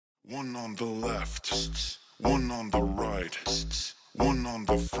One on the left, one on the right, one on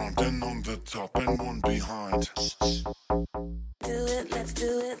the front and on the top and one behind. Do it, let's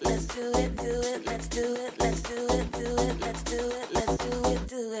do it, let's do it, do it, let's do it, let's do it, do it, let's do it, let's do it,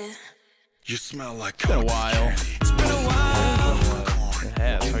 do it. You smell like It's been a while. It's been a while. It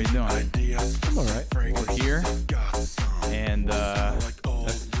has. How you doing? I'm alright. We're here, and that's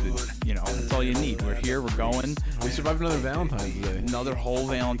all you need. We're here. We're going. We survived another Valentine's Day. Another whole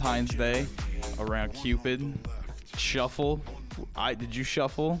Valentine's Day around Cupid. Shuffle. Did you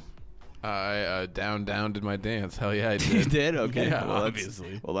shuffle? I down did my dance. Hell yeah, I did. You did? Okay. Yeah, well,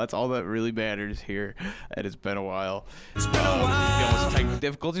 obviously. That's all that really matters here. And it's been a while. It's been a while. Dealing with some technical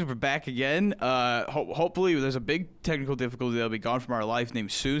difficulties. We're back again. Hopefully, there's a big technical difficulty that'll be gone from our life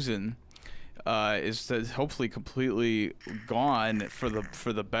named Susan. Is hopefully completely gone for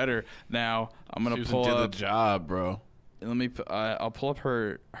the better. Now I'm gonna Susan pull did up the job, bro. I'll pull up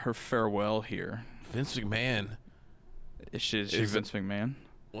her farewell here. Vince McMahon. Is she Is Vince McMahon?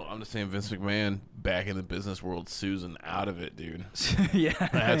 Well, I'm just saying Vince McMahon back in the business world. Susan out of it, dude. Yeah,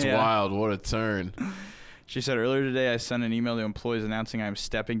 That's yeah. wild. What a turn. She said, earlier today I sent an email to employees announcing I am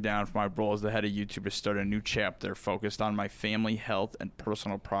stepping down from my role as the head of YouTube to start a new chapter focused on my family, health, and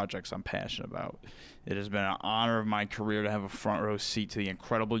personal projects I'm passionate about. It has been an honor of my career to have a front row seat to the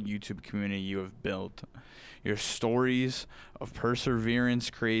incredible YouTube community you have built. Your stories of perseverance,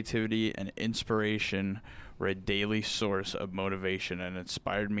 creativity, and inspiration were a daily source of motivation and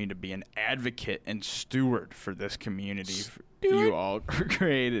inspired me to be an advocate and steward for this community you all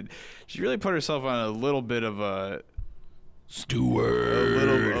created. She really put herself on a little bit of a Steward.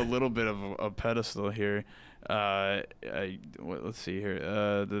 a little bit of a pedestal here. Let's see here.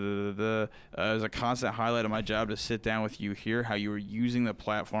 It was a constant highlight of my job to sit down with you, hear how you were using the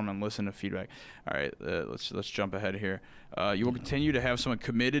platform, and listen to feedback. All right, let's jump ahead here. You will continue to have someone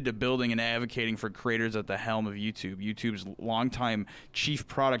committed to building and advocating for creators at the helm of YouTube. YouTube's longtime chief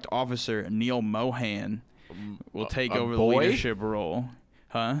product officer, Neil Mohan, will take over the boy? leadership role.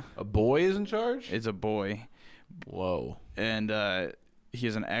 Huh? A boy is in charge? It's a boy. Whoa. And he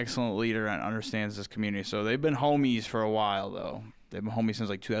is an excellent leader and understands this community. So they've been homies for a while, though. They've been homies since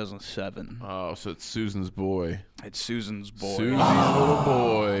like 2007. Oh, so it's Susan's boy. It's Susan's boy. Susie's little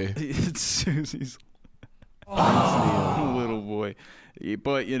boy. It's Susie's little boy.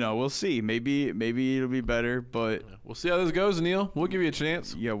 But, we'll see. Maybe it'll be better. But, We'll see how this goes, Neil. We'll give you a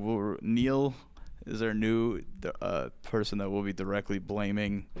chance. yeah, Neil is our new person that we'll be directly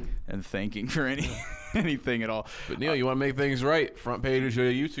blaming and thanking for anything at all. But Neil, you want to make things right. Front page of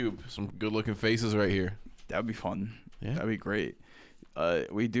YouTube. Some good-looking faces right here. That'd be fun. Yeah. That'd be great.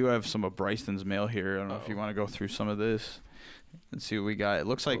 We do have some of Bryson's mail here. I don't know if you want to go through some of this and see what we got. It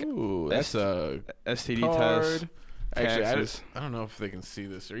looks like Ooh, that's a STD card. test. Actually, taxes. I don't know if they can see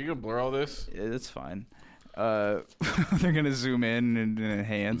this. Are you going to blur all this? Yeah, that's fine. They're going to zoom in and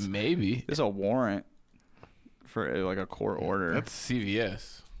enhance. Maybe. There's a warrant for like a court order. That's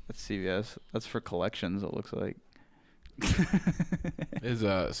CVS. That's CVS. That's for collections, it looks like. Is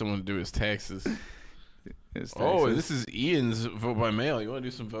someone to do his taxes. His Oh, taxes. this is Ian's vote by mail. You want to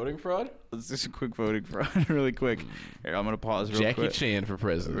do some voting fraud? Let's do some quick voting fraud really quick. Here, I'm going to pause real Jackie quick. Chan for We're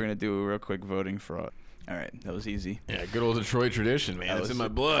president. going to do a real quick voting fraud. All right, that was easy. Yeah, good old Detroit tradition, man. It's in my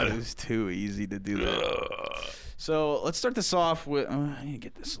blood. It was too easy to do that. So let's start this off with. I need to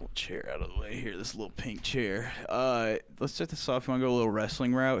get this little chair out of the way here. This little pink chair. Let's start this off. You want to go a little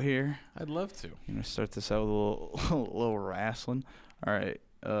wrestling route here? I'd love to. You know, start this out with a little wrestling. All right.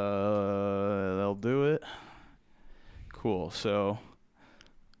 They'll do it. Cool. So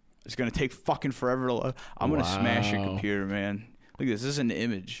it's gonna take fucking forever to load. I'm gonna smash your Wow. computer, man. Look at this. This is an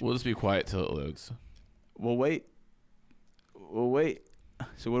image. We'll just be quiet till it loads. We'll wait.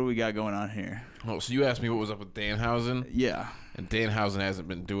 So what do we got going on here? Oh, so you asked me what was up with Danhausen, Yeah. and Danhausen hasn't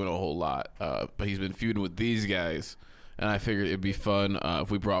been doing a whole lot, but he's been feuding with these guys, and I figured it'd be fun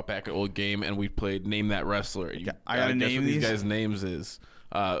if we brought back an old game and we played Name That Wrestler. I gotta guess name what these? guys' names is.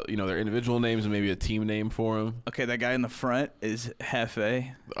 Their individual names and maybe a team name for them. Okay, that guy in the front is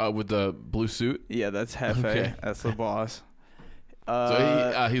Hefe. With the blue suit. Yeah, that's Hefe. Okay. That's the boss.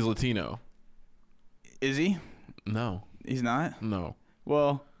 So he's Latino. Is he? No. He's not? No.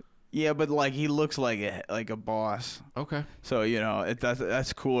 Well, yeah, but like he looks like a boss. Okay. So,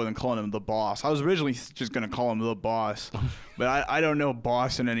 that's cooler than calling him the boss. I was originally just going to call him the boss, but I don't know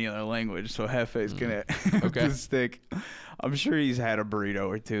boss in any other language, so Hefe's going to Okay. stick. I'm sure he's had a burrito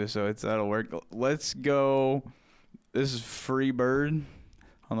or two, so that'll work. Let's go. This is Freebird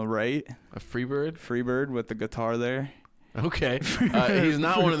on the right. A Freebird? Freebird with the guitar there. Okay. He's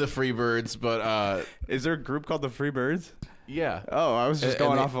not one of the Freebirds, but Is there a group called the Freebirds? Yeah. Oh, I was just And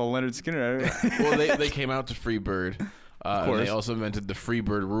going they- off of Leonard Skinner. Well, they came out to Freebird. And course. they also invented the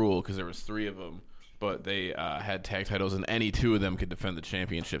Freebird rule because there was 3 of them. But they had tag titles, and any 2 of them could defend the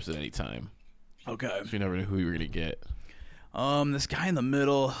championships at any time. Okay. So you never knew who you were going to get. This guy in the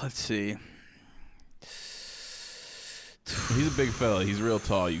middle. Let's see. He's a big fella. He's real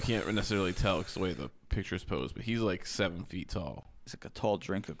tall. You can't necessarily tell because the way the picture's posed, but he's like 7 feet tall. He's like a tall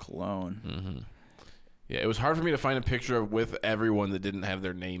drink of cologne. Mm-hmm. Yeah, it was hard for me to find a picture of with everyone that didn't have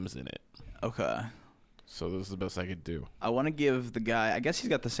their names in it. Okay. So this is the best I could do. I want to give the guy. I guess he's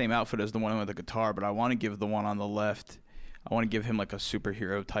got the same outfit as the one with the guitar, but I want to give the one on the left. I want to give him like a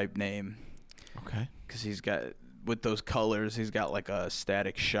superhero type name Okay. because he's got with those colors. He's got like a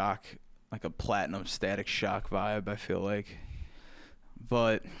Static Shock, like a platinum Static Shock vibe. I feel like,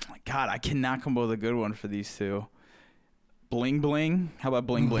 but God, I cannot come up with a good one for these 2. Bling Bling. How about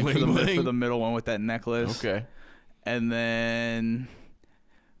Bling Bling, Bling for Bling. the middle one with that necklace? Okay. And then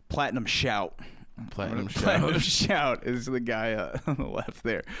Platinum Shout. Platinum Platinum Shout. Shout is the guy on the left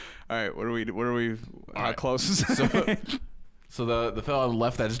there. All right, what are we? How right. close is it? So the fellow on the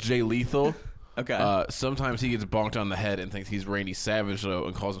left, that's Jay Lethal. Okay. Sometimes he gets bonked on the head and thinks he's Randy Savage, though,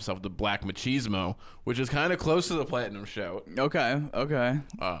 and calls himself the Black Machismo, which is kind of close to the Platinum Shout. Okay.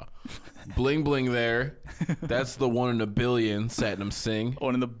 Bling Bling there. That's the 1 in a billion, Satnam Singh.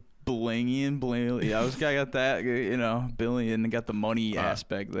 One in the bling. Yeah, I got that. Billion. Got the money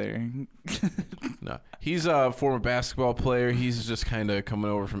aspect there. No, he's a former basketball player. He's just kind of coming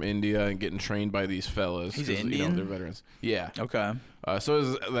over from India and getting trained by these fellas. He's 'cause, Indian? they're veterans. Yeah. Okay. So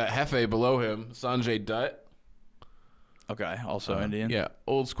is that Hefe below him, Sanjay Dutt. Okay. Also Indian. Yeah,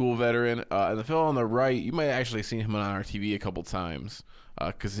 old school veteran. And the fellow on the right, you might have actually seen him on our TV a couple times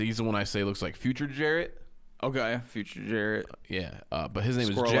because he's the one I say looks like Future Jarrett. Okay. Future Jarrett. Yeah, but his name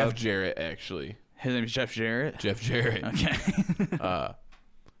is Squirrel Jeff Up. Jarrett, actually. His name is Jeff Jarrett. Jeff Jarrett. Okay.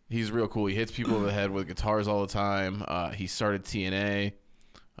 He's real cool. He hits people in the head with guitars all the time. He started TNA.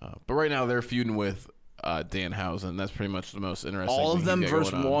 But right now they're feuding with Danhausen. That's pretty much the most interesting All of thing them he's got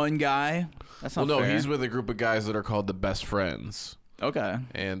versus going on. one guy. That's not Well, no, fair. he's with a group of guys that are called the Best Friends. Okay.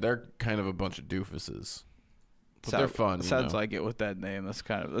 And they're kind of a bunch of doofuses. But they're fun. you Sounds know? like it with that name. That's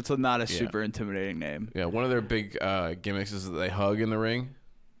not a super intimidating name. Yeah, one of their big gimmicks is that they hug in the ring.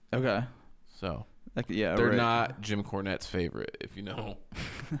 Okay. So Yeah. they're right. not Jim Cornette's favorite, if you know.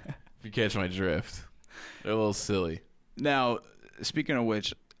 If you catch my drift. They're a little silly. Now, speaking of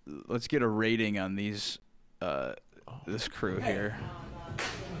which, let's get a rating on these. This crew here.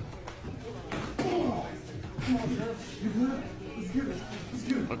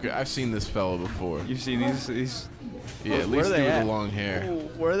 Okay, I've seen this fellow before. You've seen these? Yeah, at Where least are dude they with at? the long hair.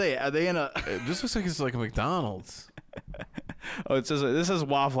 Where are they? Are they in a? It just looks like it's like a McDonald's. Oh, it says this is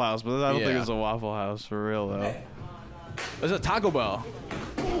Waffle House, but I don't think Yeah. it's a Waffle House for real though. It's a Taco Bell.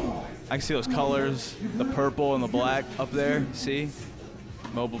 I can see those colors, the purple and the black up there. See,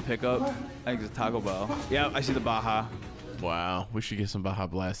 mobile pickup. I think it's a Taco Bell. Yeah, I see the Baja. Wow, we should get some Baja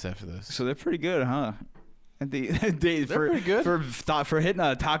Blast after this. So they're pretty good, huh? They're pretty good. for hitting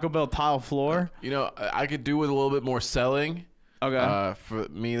a Taco Bell tile floor. You know, I could do with a little bit more selling. Okay. For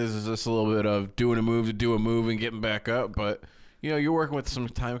me, this is just a little bit of doing a move to do a move and getting back up. But, you know, you're working with some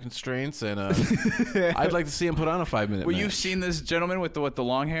time constraints, and I'd like to see him put on a 5-minute Well, match. you've seen this gentleman with the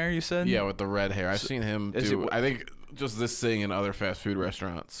long hair, you said? Yeah, with the red hair. I've seen him is do, it- I think, just this thing in other fast food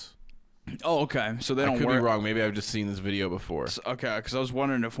restaurants. Oh, okay. So they I don't could work. be wrong. Maybe I've just seen this video before. Okay, because I was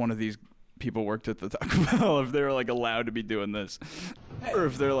wondering if one of these people worked at the Taco Bell, if they were like allowed to be doing this, or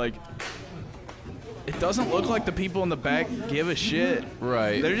if they're like. It doesn't look like the people in the back give a shit.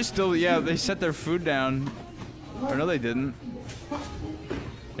 Right. They're just still, yeah, they set their food down. Or no, they didn't.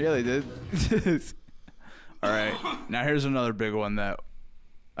 Yeah, they did. All right. Now here's another big one that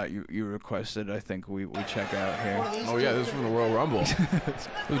you requested. I think we check out here. Oh, yeah, this is from the Royal Rumble. This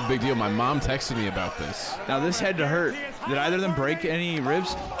is a big deal. My mom texted me about this. Now this had to hurt. Did either of them break any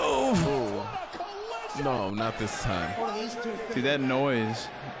ribs? Oh. No, not this time. Dude, that noise.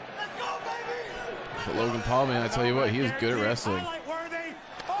 But Logan Paul, man, I tell you what, he is good at wrestling.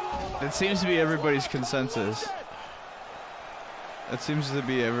 It seems to be everybody's consensus. It seems to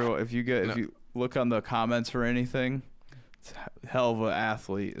be everyone. If you look on the comments or anything, it's a hell of an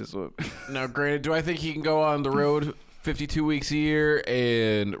athlete is what. Now, granted, do I think he can go on the road 52 weeks a year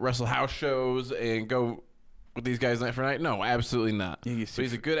and wrestle house shows and go with these guys night for night? No, absolutely not. Yeah, But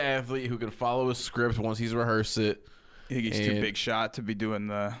he's a good athlete who can follow his script once he's rehearsed it. I think he's too And- big shot to be doing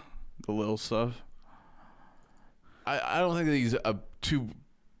the little stuff. I don't think that he's too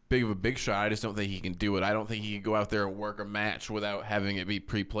big of a big shot. I just don't think he can do it. I don't think he can go out there and work a match without having it be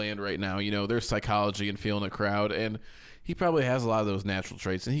pre-planned right now. You know, there's psychology in feeling a crowd, and he probably has a lot of those natural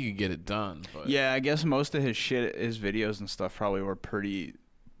traits, and he could get it done. But. Yeah, I guess most of his shit, his videos and stuff probably were pretty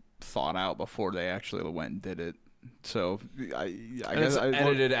thought out before they actually went and did it. So I guess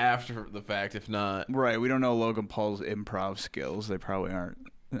edited after the fact, if not. Right, we don't know Logan Paul's improv skills. They probably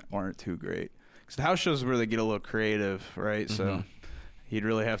aren't too great. Because the house shows where they get a little creative, right? Mm-hmm. So he'd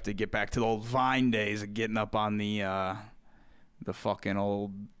really have to get back to the old Vine days of getting up on the fucking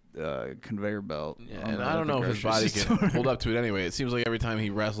old conveyor belt. Yeah, and I don't know if his body can hold up to it anyway. It seems like every time he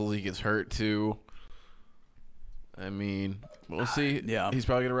wrestles, he gets hurt too. I mean, we'll see. Yeah, he's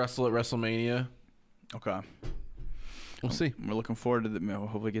probably gonna wrestle at WrestleMania. Okay. We'll see. We're looking forward to we'll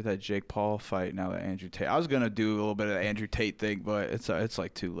hopefully get that Jake Paul fight now that Andrew Tate. I was gonna do a little bit of the Andrew Tate thing, but it's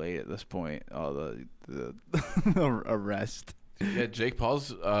like too late at this point. Oh, the arrest. Yeah, Jake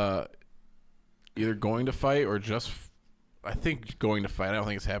Paul's either going to fight or just, I think, going to fight. I don't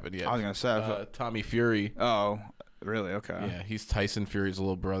think it's happened yet. I was gonna say Tommy Fury. Oh, really? Okay. Yeah, he's Tyson Fury's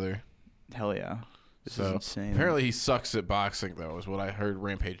little brother. Hell yeah. This is insane. Apparently he sucks at boxing, though, is what I heard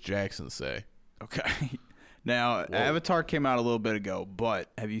Rampage Jackson say. Okay. Now, whoa. Avatar came out a little bit ago, but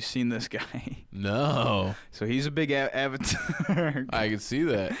have you seen this guy? No. So he's a big Avatar. I can see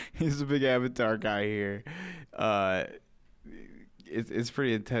that. He's a big Avatar guy here. It's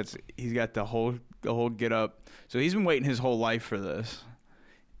pretty intense. He's got the whole get up. So he's been waiting his whole life for this.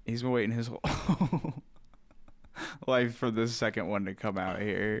 He's been waiting his whole life for this second one to come out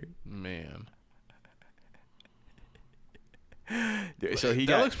here. Man. So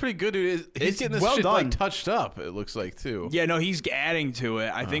that looks pretty good, dude. He's getting this shit like touched up. It looks like too. Yeah, no, he's adding to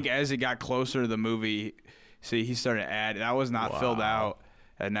it. I think as it got closer to the movie, see, he started to add. That was not filled out,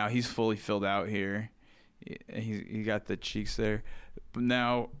 and now he's fully filled out here. He got the cheeks there, but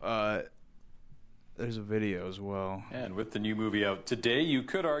now there's a video as well. And with the new movie out today, you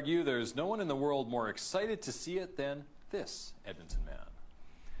could argue there's no one in the world more excited to see it than this Edmonton man.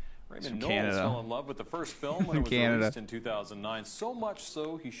 Raymond Knowles fell in love with the first film when it was released in 2009, so much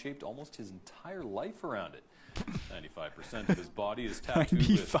so he shaped almost his entire life around it. 95% of his body is tattooed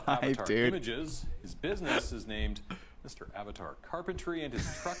with Avatar images. His business is named Mr. Avatar Carpentry, and his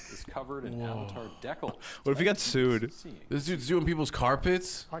truck is covered in Avatar decals. What if he got sued? This dude's doing people's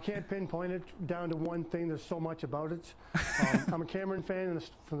carpets? I can't pinpoint it down to one thing. There's so much about it. I'm a Cameron fan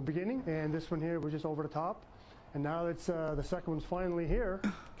from the beginning, and this one here was just over the top. And now it's the second one's finally here.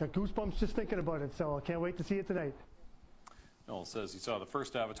 Got goosebumps just thinking about it, so I can't wait to see it tonight. Noel says he saw the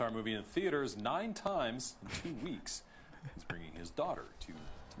first Avatar movie in theaters 9 times in 2 weeks. He's bringing his daughter to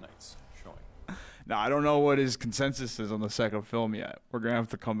tonight's showing. Now, I don't know what his consensus is on the second film yet. We're going to have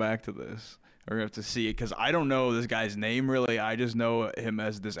to come back to this. We're going to have to see it because I don't know this guy's name really. I just know him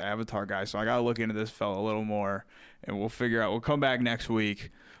as this Avatar guy, so I got to look into this fella a little more, and we'll figure out. We'll come back next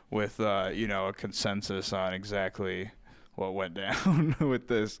week with a consensus on exactly what went down with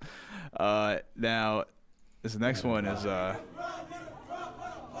this. Now, this next one is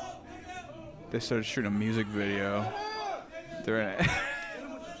they started shooting a music video. They're in it.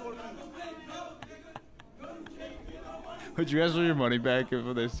 Would you guys want your money back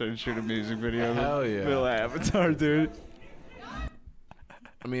if they started shooting a music video? Hell yeah. Middle Avatar, dude.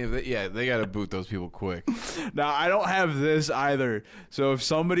 I mean, they got to boot those people quick. Now, I don't have this either. So if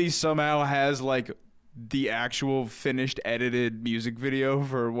somebody somehow has, like, the actual finished edited music video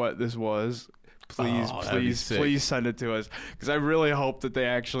for what this was, please send it to us. Because I really hope that they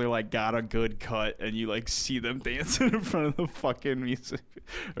actually, like, got a good cut and you, like, see them dancing in front of the fucking music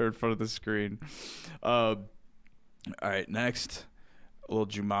or in front of the screen. All right, next, a little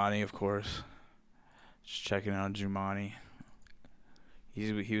Jumanji, of course. Just checking out Jumanji.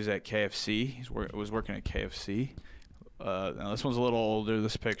 He was at KFC. He was working at KFC. Now this one's a little older.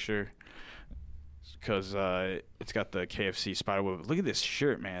 This picture, because it's got the KFC spiderweb. Look at this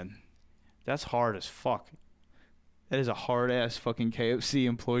shirt, man. That's hard as fuck. That is a hard ass fucking KFC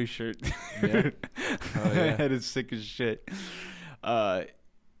employee shirt. Yeah. Oh, yeah. That is sick as shit.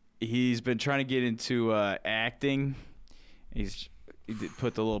 He's been trying to get into acting. He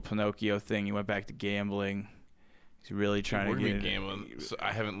put the little Pinocchio thing. He went back to gambling. He's really trying to get into gambling. So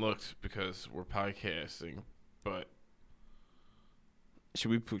I haven't looked because we're podcasting, but should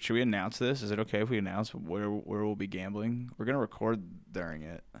we announce this? Is it okay if we announce where we'll be gambling? We're gonna record during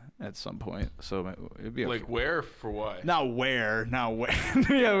it at some point, so it'd be like okay. Where for what? Not where.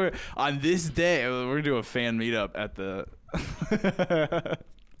 Yeah, on this day we're gonna do a fan meetup at the.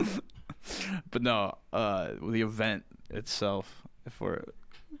 But no, the event itself.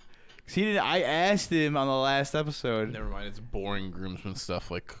 He didn't. I asked him on the last episode. Never mind. It's boring groomsmen stuff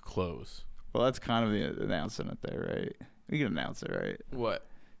like clothes. Well, that's kind of the announcing it there, right? We can announce it, right? What?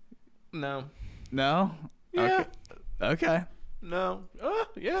 No. No? Yeah. Okay. No.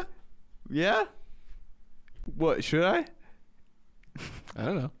 Yeah. Yeah? What, should I? I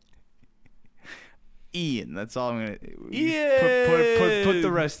don't know. Ian, that's all I'm going to... Ian! Put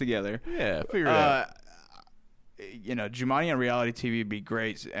the rest together. Yeah, figure it out. You know, Jumanji on reality TV would be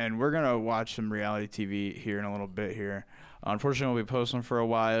great, and we're going to watch some reality TV here in a little bit here. Unfortunately, we'll be posting for a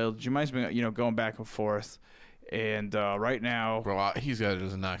while. Jumanji's been, going back and forth. And right now... Bro, he's got to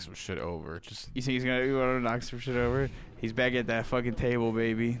just knock some shit over. You think he's going to knock some shit over? He's back at that fucking table,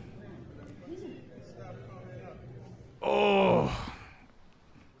 baby. Oh.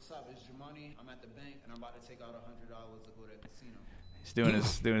 What's up? It's Jumanji. I'm at the bank, and I'm about to take out $100 to go to the casino.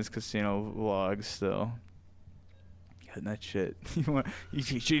 He's doing his casino vlog still. Getting that shit.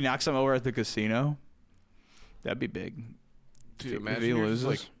 Should he knock something over at the casino? That'd be big. Dude, imagine you're just,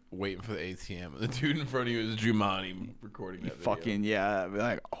 like, waiting for the ATM, and the dude in front of you is Jumanji recording that video. Fucking, yeah. I'd be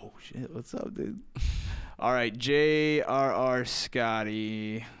like, oh, shit, what's up, dude? All right, J.R.R.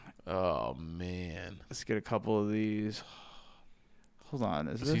 Scotty. Oh, man. Let's get a couple of these. Hold on.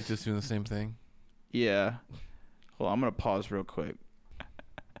 Is he just doing the same thing? Yeah. Hold on, I'm going to pause real quick.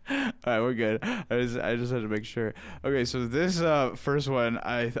 All right, we're good. I just had to make sure. Okay, so this first one,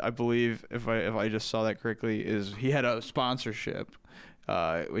 I believe, if I just saw that correctly, is he had a sponsorship,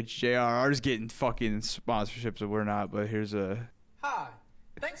 which JRR's getting fucking sponsorships, and we're not. But here's a. Hi,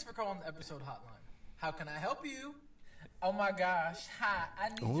 thanks for calling the episode hotline. How can I help you? Oh my gosh, hi, I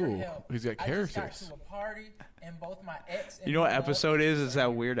need your help. He's got characters. I just got to a party and both my ex and you know what episode is? It's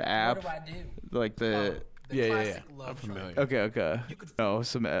that weird app. What do I do? Like the. Yeah. I'm familiar. Okay. Oh,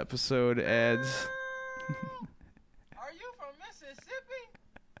 some episode ads. Are you from Mississippi?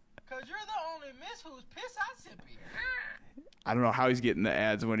 Cause you're the only miss who's Pississippi. I don't know how he's getting the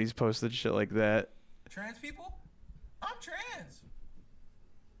ads when he's posted shit like that. Trans people? I'm trans.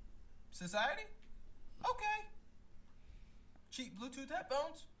 Society? Okay. Cheap Bluetooth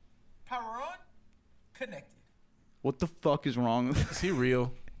headphones? Power on? Connected. What the fuck is wrong with this? Is he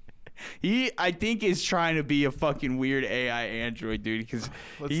real? I think is trying to be a fucking weird AI android, dude. Because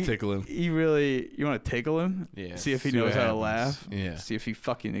let's tickle him. You want to tickle him? Yeah. See if he knows how to laugh. Yeah. See if he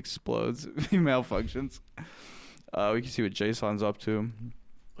fucking explodes. He malfunctions. We can see what Jason's up to.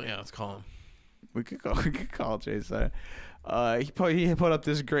 Yeah, let's call him. We could call Jason. He put up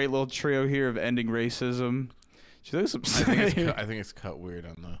this great little trio here of ending racism. She looks upset. I think it's cut weird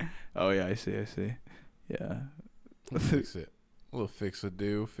on the. Oh yeah, I see. Yeah. Let's fix it. A little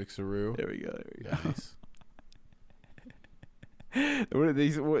fix-a-do, fix-a-roo. There we go. Nice. What are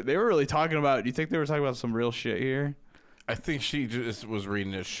these? They were really talking about. Do you think they were talking about some real shit here? I think she just was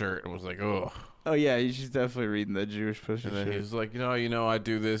reading his shirt and was like, "Oh." Oh yeah, she's definitely reading the Jewish pussy and then shit. He's like, I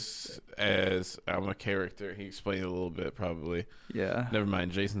do this as I'm a character. He explained it a little bit, probably. Yeah. Never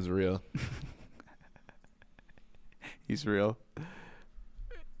mind. Jason's real. He's real.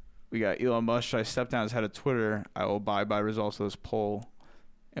 We got Elon Musk. Should I step down as head of Twitter? I will abide by results of this poll.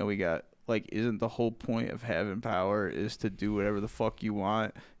 And we got, isn't the whole point of having power is to do whatever the fuck you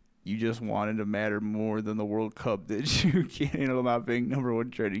want? You just wanted to matter more than the World Cup, did you? You can't handle not being number one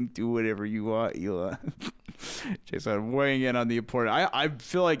trending. Do whatever you want, Elon. Jason, weighing in on the important. I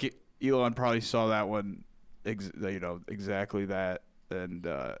feel like Elon probably saw that one, exactly that, and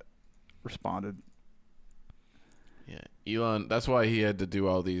responded. Yeah, Elon. That's why he had to do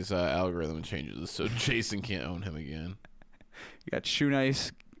all these algorithm changes, so Jason can't own him again. You got Shoe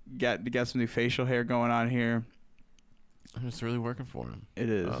Nice. Got some new facial hair going on here. It's really working for him. It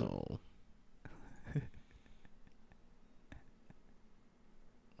is. Oh.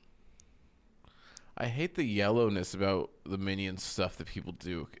 I hate the yellowness about the Minions stuff that people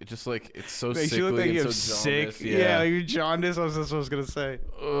do. It's just it's so makes sickly you look like and you have so sick. jaundiced. Yeah, you're jaundiced. That's what I was gonna say.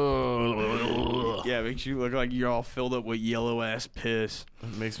 Ugh. Yeah, it makes you look like you're all filled up with yellow ass piss.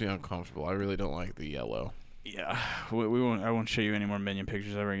 It makes me uncomfortable. I really don't like the yellow. Yeah, we won't. I won't show you any more Minion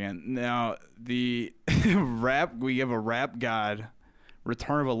pictures ever again. Now the rap. We have a rap god,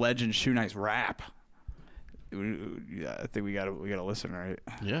 Return of a Legend, Shoe Nice rap. Yeah, I think we gotta listen, right?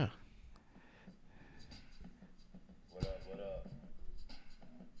 Yeah. What up?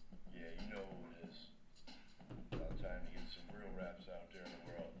 Yeah, you know who it is. About time to get some real raps out there in the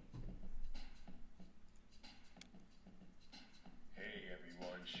world. Hey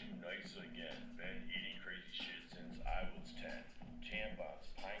everyone, Shoe Nice again. Been eating crazy shit since I was 10.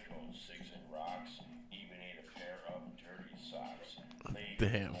 Tampons, pine cones, cigs and rocks. Even ate a pair of dirty socks. Late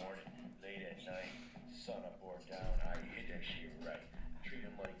in the morning, late at night, sun up or down, I hit that shit right. Treat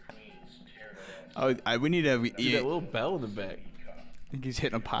them like queens, Oh, we need to See that little bell in the back. I think he's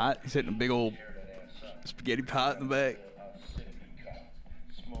hitting a pot. He's hitting a big old spaghetti pot in the back.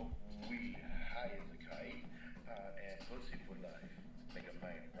 Smoke weed high as a kite, and pussy for life. Make a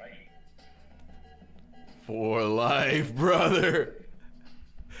man right. For life, brother.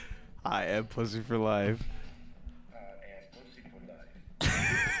 I am pussy for life. And pussy for life.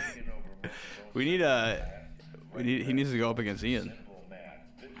 Taking over most He needs to go up against Ian.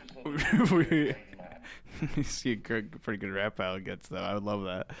 You see a pretty good rap battle against them. I would love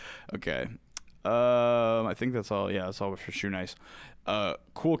that. Okay. I think that's all. Yeah, that's all for Shoe Nice.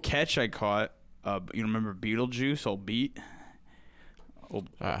 Cool catch I caught. You remember Beetlejuice, old Beat?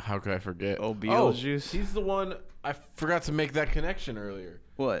 How could I forget? Old Beetlejuice. He's the one. I forgot to make that connection earlier.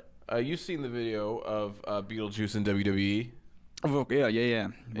 What? You've seen the video of Beetlejuice in WWE? Oh, yeah.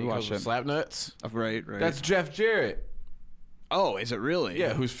 We watched Slapnuts. Right. That's Jeff Jarrett. Oh, is it really?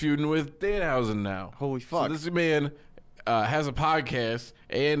 Yeah, who's feuding with Danhausen now. Holy fuck. So this man has a podcast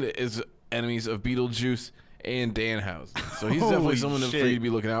and is enemies of Beetlejuice and Danhausen. So he's definitely someone for you to be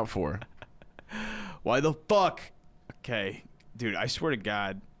looking out for. Why the fuck? Okay, dude, I swear to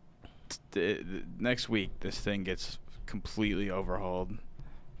God, next week this thing gets completely overhauled.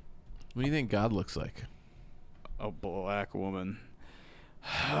 What do you think God looks like? A black woman.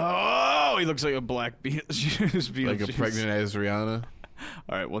 Oh, he looks like a black Beetlejuice. Like a pregnant as Rihanna.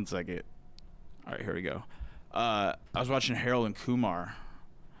 All right, 1 second. All right, here we go. I was watching Harold and Kumar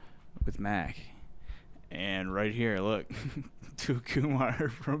with Mac, and right here, look, to Kumar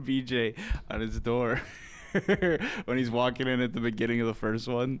from BJ on his door when he's walking in at the beginning of the first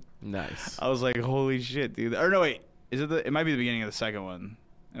one. Nice. I was like, holy shit, dude. Or no, wait, is it? It might be the beginning of the second one.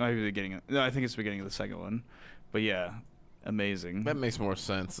 It might be the beginning. No, I think it's the beginning of the second one. But yeah. Amazing. That makes more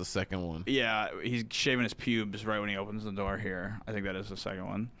sense, the second one. Yeah, he's shaving his pubes right when he opens the door here. I think that is the second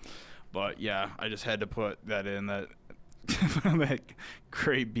one. But yeah, I just had to put that in, that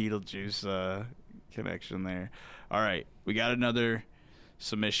great Beetlejuice connection there. All right, we got another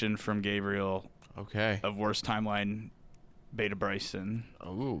submission from Gabriel. Okay. Of Worst Timeline, Beta Bryson.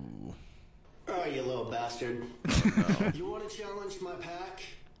 Ooh. Oh, you little bastard. You want to challenge my pack?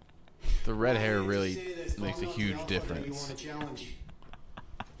 The red hair really makes a huge difference.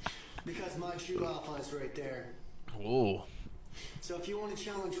 Because my true alpha is right there. Ooh. So if you want to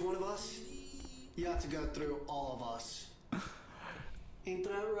challenge one of us, you have to go through all of us. Ain't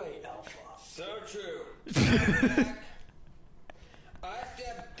that right, Alpha? So true. I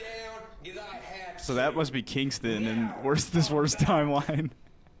stepped down because I had to. So that must be Kingston and this worst timeline.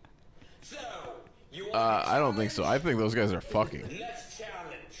 So, I don't think so. I think those guys are fucking. let's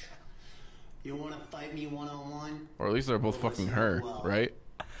challenge. You want to fight me one-on-one? Or at least they're both fucking her, right?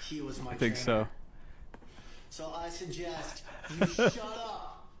 He was my I think so. So I suggest you shut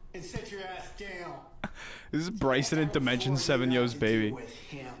up and sit your ass down. This is Bryson and Dimension 7 Yo's baby. With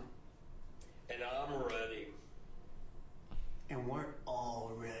him. And I'm ready. And we're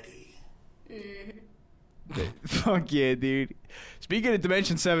all ready. Fuck yeah, dude. Speaking of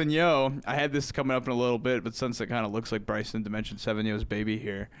Dimension 7 Yo, I had this coming up in a little bit, but since it kind of looks like Bryson Dimension 7 Yo's baby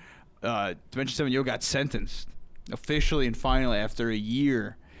here, Dimension 7 Yo got sentenced officially and finally after a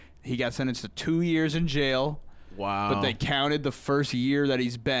year. He got sentenced to 2 years in jail. Wow. But they counted the first year that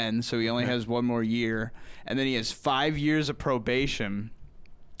he's been, so he only has 1 more year. And then he has 5 years of probation.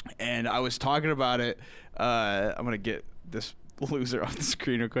 And I was talking about it. I'm going to get this loser off the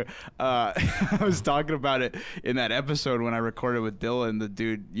screen real quick. I was talking about it in that episode when I recorded with Dylan, the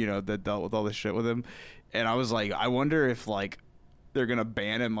dude, you know, that dealt with all this shit with him. And I was like, I wonder if, like, they're going to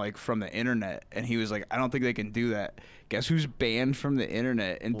ban him, like, from the internet. And he was like, I don't think they can do that. Guess who's banned from the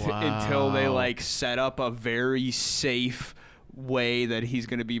internet until they, like, set up a very safe way that he's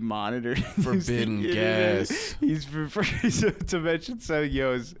going to be monitored. Forbidden guest. He's Dimension 7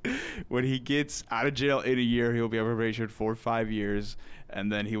 Yo's. When he gets out of jail in a year, he'll be on probation for 5 years, and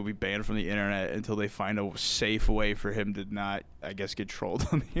then he will be banned from the internet until they find a safe way for him to not, I guess, get trolled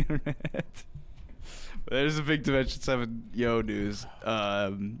on the internet. There's a big Dimension 7 Yo news.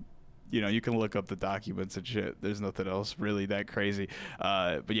 You know, you can look up the documents and shit. There's nothing else really that crazy.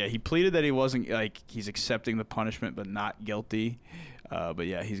 But yeah, he pleaded that he wasn't, like, he's accepting the punishment but not guilty. But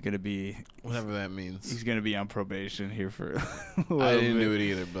yeah, he's going to be... Whatever that means. He's going to be on probation here for a little I didn't bit. do it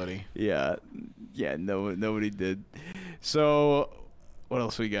either, buddy. Yeah. Yeah, nobody did. So, what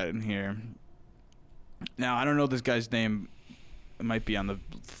else we got in here? Now, I don't know this guy's name. It might be on the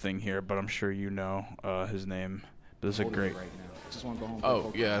thing here, but I'm sure you know his name. But this is a great... Just want to go home.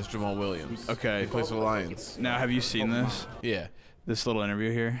 Oh, yeah, that's Jamal Williams. Okay. He plays for the Lions. Now, have you seen this? Yeah. This little interview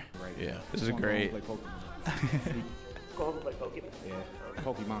here? Yeah. This is great. Go home and play Pokemon. Yeah.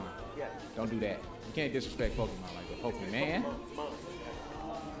 Pokemon. Don't do that. You can't disrespect Pokemon like that. Pokemon.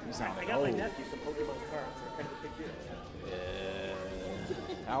 You sound like old. I got my nephew some Pokemon cards. They're kind of a big deal.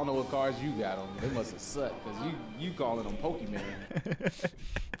 I don't know what cards you got on. They must have sucked because you calling them Pokemon.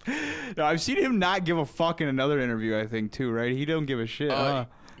 No, I've seen him not give a fuck in another interview, I think, too, right? He don't give a shit.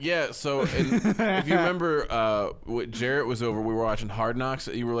 Yeah, so if you remember, Jarrett was over, we were watching Hard Knocks.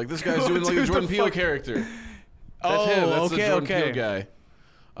 You were like, this guy's doing like a Jordan Peele character. That's him. That's the Jordan Peele guy.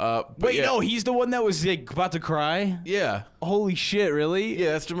 Wait, no, he's the one that was like, about to cry? Yeah. Holy shit, really?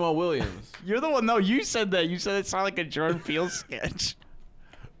 Yeah, that's Jamal Williams. You're the one, no, you said that. You said it sounded like a Jordan Peele sketch.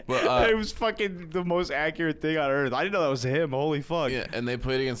 But, it was fucking the most accurate thing on earth. I didn't know that was him. Holy fuck. Yeah, and they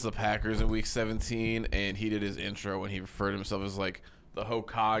played against the Packers in Week 17, and he did his intro when he referred to himself as like the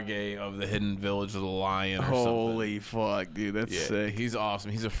Hokage of the Hidden Village of the Lion or Holy fuck, dude. That's sick. He's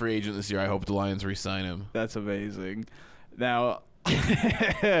awesome. He's a free agent this year. I hope the Lions re-sign him. That's amazing. Now,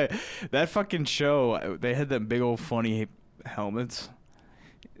 that fucking show, they had them big old funny helmets.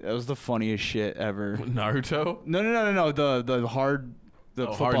 That was the funniest shit ever. Naruto? No. The hard... The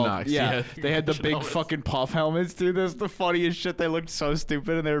Hard Knocks. Yeah, they had the big fucking puff helmets, dude. That's the funniest shit. They looked so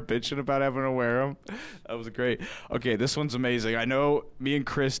stupid, and they were bitching about having to wear them. That was great. Okay, this one's amazing. I know me and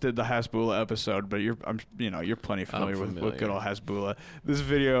Chris did the Hasbulla episode, but you're plenty familiar with good old Hasbulla. This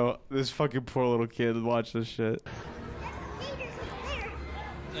video, this fucking poor little kid watched this shit.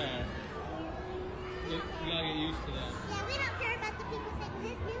 Yeah. You gotta get used to that. Yeah, we don't care about the people saying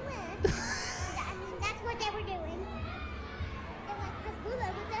this new one. I mean, that's what they were doing. They're like, Hasbulla,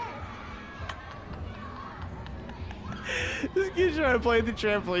 what's up? This kid's trying to play at the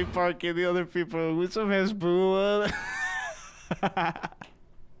trampoline park, and the other people, with some Hasbulla.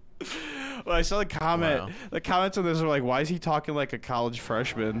 Well, I saw the comment. Wow. The comments on this are like, why is he talking like a college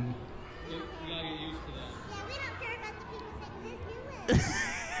freshman? You gotta get used to that. Yeah, we don't care about the people saying this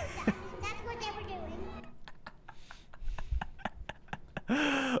new one. That's what they were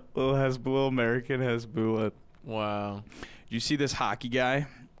doing. Little Hasbulla, American Hasbulla. Wow. You see this hockey guy?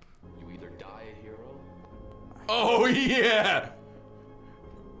 You either die a hero. Oh yeah.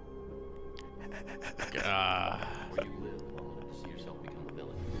 God. Or you live long enough to see yourself become a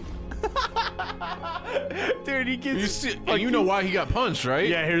villain. Dude, he gets. You know why he got punched, right?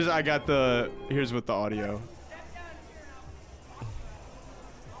 Yeah. Here's with the audio.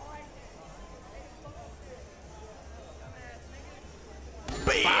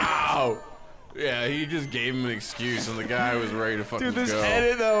 Wow. Yeah, he just gave him an excuse, and the guy was ready to fucking go. Dude, this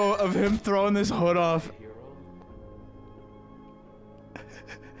edit though of him throwing this hood off.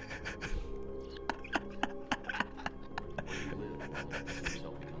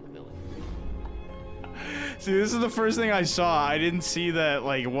 See, this is the first thing I saw. I didn't see that,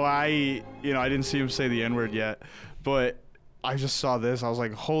 like, why, I didn't see him say the N-word yet. But I just saw this. I was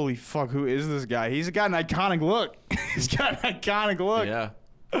like, holy fuck, who is this guy? He's got an iconic look. He's got an iconic look. Yeah.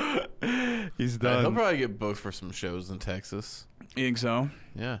 He's done. He'll probably get booked for some shows in Texas. You think so?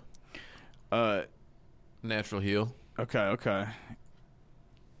 Yeah. Natural heel. Okay.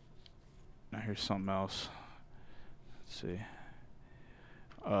 Now here's something else. Let's see.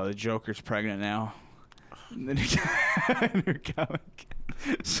 The Joker's pregnant now. New comic.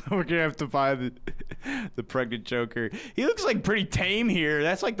 So we're gonna have to buy the pregnant Joker. He looks like pretty tame here.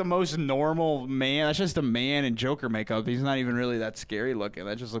 That's like the most normal man. That's just a man in Joker makeup. He's not even really that scary looking.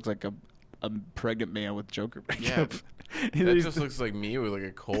 That just looks like a pregnant man with Joker makeup. Yeah, that just looks like me with like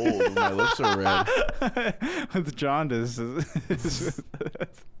a cold and my lips are red. With jaundice.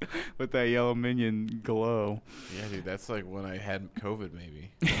 With that yellow minion glow. Yeah, dude, that's like when I had COVID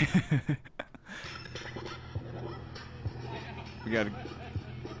maybe. We got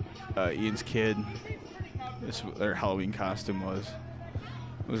Ian's kid. This their Halloween costume was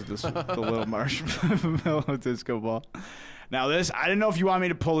this the little marshmallow disco ball. Now this, I didn't know if you want me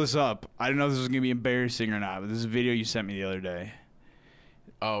to pull this up. I didn't know if this was gonna be embarrassing or not. But this is a video you sent me the other day.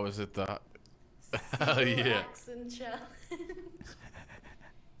 Oh, is it the? Oh yeah. Accent challenge.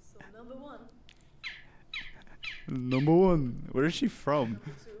 So number one. Number one. Where is she from?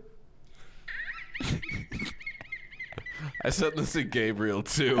 I sent this to Gabriel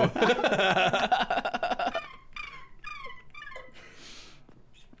too. Number 5.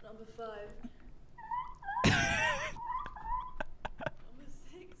 Number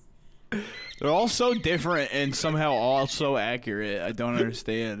 6. They're all so different and somehow all so accurate. I don't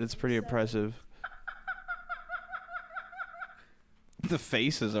understand. It's pretty impressive. The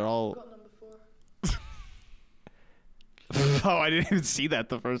faces are all. Got number 4. Oh, I didn't even see that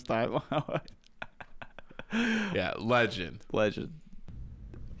the first time. Yeah, legend. Okay.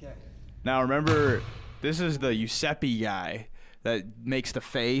 Now remember, this is the Giuseppe guy. that makes the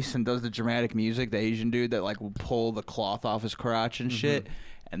face and does the dramatic music. The Asian dude that like will pull the cloth off his crotch and shit.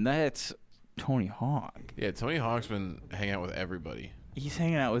 And that's Tony Hawk. Yeah, Tony Hawk's been hanging out with everybody. He's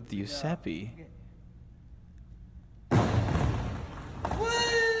hanging out with Giuseppe.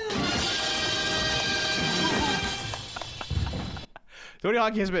 Tony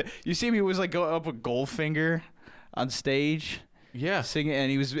Hawk has been. You see him? He was like going up with Goldfinger on stage. Yeah, singing, and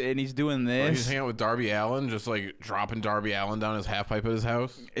he's doing this. He's hanging out with Darby Allin, just like dropping Darby Allin down his half pipe at his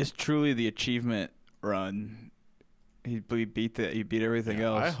house. It's truly the achievement run. He beat everything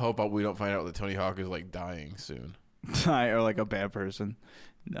else. I hope we don't find out that Tony Hawk is like dying soon. Or like a bad person.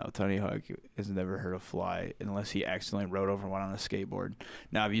 No, Tony Hawk has never heard a fly unless he accidentally rode over one on a skateboard.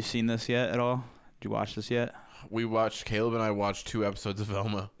 Now, have you seen this yet at all? Did you watch this yet? Caleb and I watched 2 episodes of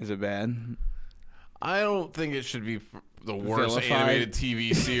Velma. Is it bad? I don't think it should be the worst Vilified. animated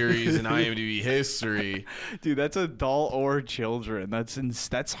TV series in IMDb history. Dude, that's adult or children.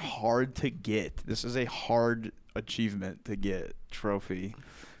 That's hard to get. This is a hard achievement to get trophy.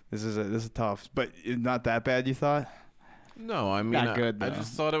 This is tough, but not that bad. You thought? No, I mean, Not good, I though.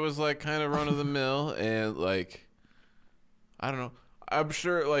 just thought it was like kind of run of the mill, and like, I don't know. I'm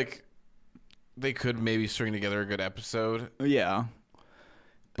sure like they could maybe string together a good episode. Yeah,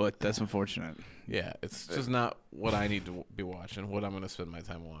 but that's unfortunate. Yeah, it's just not what I need to be watching. What I'm going to spend my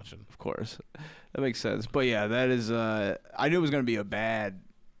time watching. Of course, that makes sense. But yeah, that is. I knew it was going to be a bad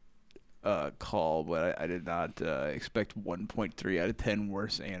call, but I did not expect 1.3 out of 10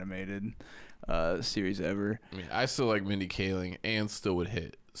 worst animated series ever. I mean, I still like Mindy Kaling and still would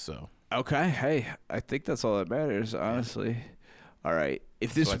hit. So okay, hey, I think that's all that matters, honestly. All right,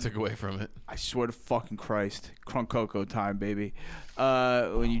 if this I took away from it, I swear to fucking Christ, Crunk Coco time, baby.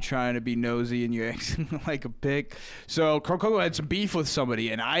 When you're trying to be nosy and you're acting like a pig. So Crunk Coco had some beef with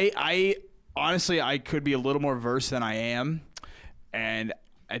somebody, and I honestly I could be a little more versed than I am, and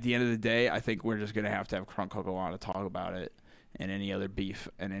at the end of the day, I think we're just gonna have Crunk Coco on to talk about it. And any other beef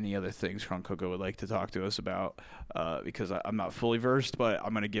and any other things Crunk Coco would like to talk to us about, because I'm not fully versed, but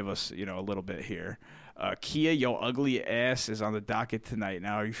I'm going to give us, a little bit here. Kia, yo ugly ass is on the docket tonight.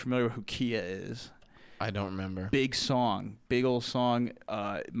 Now, are you familiar with who Kia is? I don't remember. Big song. Big old song.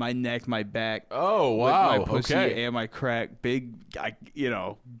 My neck, my back. Oh, wow. My pussy okay. and my crack. Big, yeah,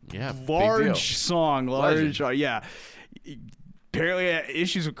 large song. Large, Legend. Apparently,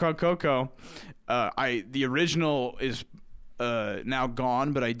 issues with Crunk Coco. The original is now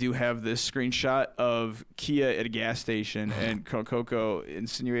gone, but I do have this screenshot of Kia at a gas station and Crunk Coco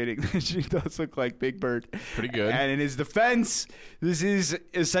insinuating that she does look like Big Bird. Pretty good. And in his defense, this is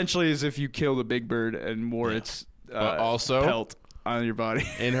essentially as if you killed a Big Bird and wore its but also pelt on your body.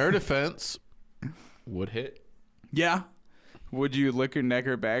 In her defense, would hit. Yeah. Would you lick her neck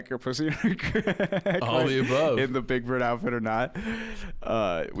or back or pussy or crack? All the above. In the Big Bird outfit or not.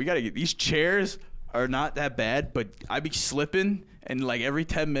 We got to get these chairs are not that bad, but I be slipping, and like every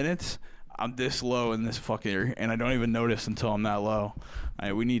 10 minutes, I'm this low in this fucker, and I don't even notice until I'm that low.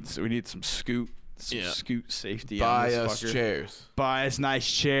 We need some scoot safety. Buy on this us fucker. chairs. Buy us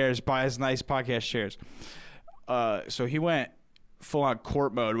nice chairs. Buy us nice podcast chairs. So he went full on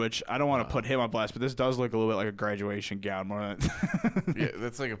court mode, which I don't want to put him on blast, but this does look a little bit like a graduation gown more than. Yeah,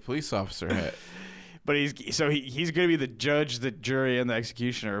 that's like a police officer hat. But he's going to be the judge, the jury, and the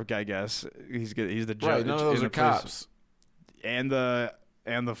executioner. I guess he's the judge. Right, none of those in are the prison. cops. And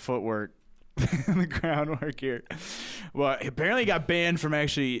the footwork, and the groundwork here. Well, apparently he got banned from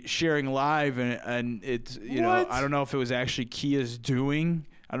actually sharing live, and it's I don't know if it was actually Kia's doing.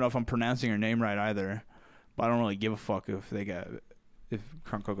 I don't know if I'm pronouncing her name right either, but I don't really give a fuck if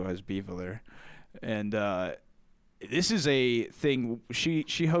Crunk Coco has beef with her. And this is a thing.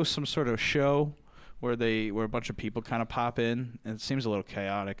 She hosts some sort of show where a bunch of people kind of pop in, and it seems a little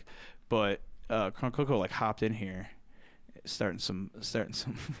chaotic, but Crunk Coco like hopped in here, starting some.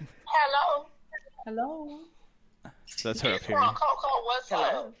 Hello. Hello. That's her up here. Crunk Coco, what's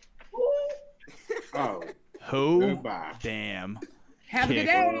up? Oh. Who? Goodbye. Damn. Have a good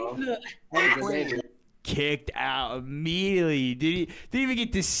day. Look. Kicked out immediately. Didn't even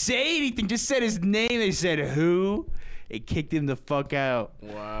get to say anything. Just said his name. They said who. They kicked him the fuck out.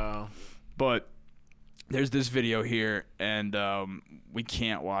 Wow. But there's this video here, and we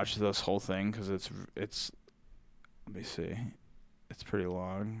can't watch this whole thing because it's. Let me see. It's pretty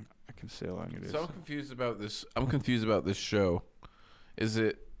long. I can see how long it is. So I'm confused about this. I'm confused about this show. Is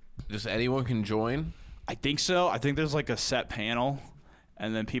it just anyone can join? I think so. I think there's like a set panel,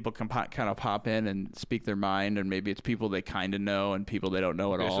 and then people can kind of pop in and speak their mind, and maybe it's people they kind of know and people they don't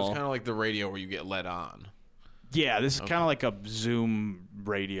know at So all. it's kind of like the radio where you get let on. Yeah, this is kind of like a Zoom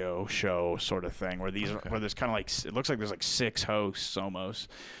radio show sort of thing where where there's kind of like, it looks like there's like 6 hosts almost.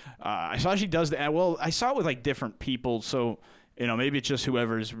 I saw she does that. Well, I saw it with like different people, so maybe it's just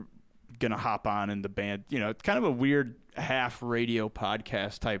whoever's gonna hop on in the band. It's kind of a weird half radio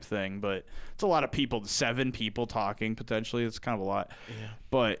podcast type thing, but it's a lot of people, 7 people talking potentially. It's kind of a lot. Yeah.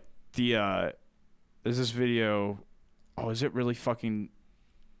 But there's this video. Oh, is it really fucking?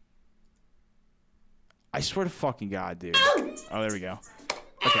 I swear to fucking God, dude. Oh, there we go.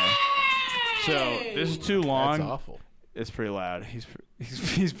 Okay. So this is too long. That's awful. It's pretty loud. He's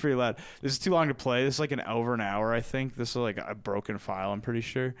pretty loud. This is too long to play. This is like over an hour, I think. This is like a broken file, I'm pretty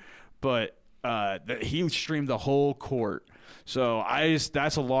sure. But he streamed the whole court. So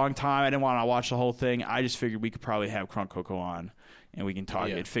that's a long time. I didn't want to watch the whole thing. I just figured we could probably have Crunk Coco on. And we can talk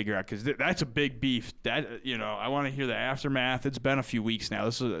and figure out, because that's a big beef. That I want to hear the aftermath. It's been a few weeks now.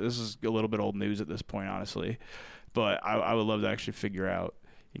 This is a little bit old news at this point, honestly. But I would love to actually figure out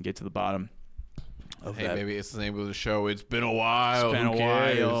and get to the bottom of that. Maybe it's the name of the show. It's been a while. It's been a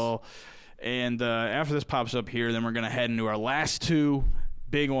while. And after this pops up here, then we're gonna head into our last 2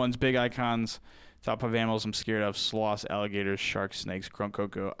 big ones, big icons. Top 5 animals I'm scared of: sloths, alligators, sharks, snakes, Crunk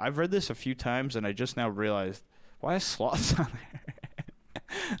Coco. I've read this a few times, and I just now realized, why is sloths on there?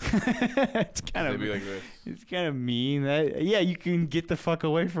 It's kind of like this. It's kind of mean. You can get the fuck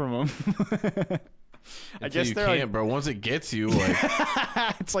away from them. I guess you they're can't, like, bro. Once it gets you, like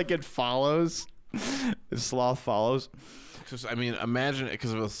it's like it follows. The sloth follows. Just, imagine,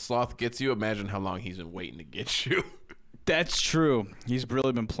 because if a sloth gets you, imagine how long he's been waiting to get you. That's true. He's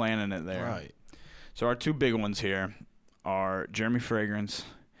really been planning it there. Right. So our 2 big ones here are Jeremy Fragrance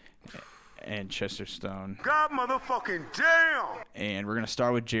and Chester Stone. God motherfucking damn! And we're going to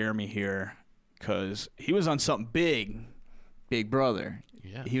start with Jeremy here because he was on something Big Brother.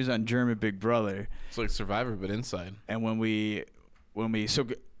 Yeah. He was on German Big Brother. It's like Survivor, but inside. And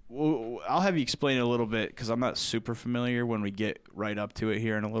I'll have you explain it a little bit because I'm not super familiar when we get right up to it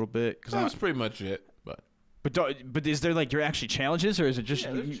here in a little bit. That's pretty much it. But is there like your actually challenges, or is it just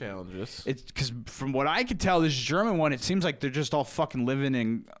challenges? It's because from what I could tell, this German one, it seems like they're just all fucking living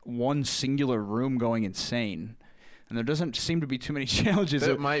in one singular room, going insane, and there doesn't seem to be too many challenges.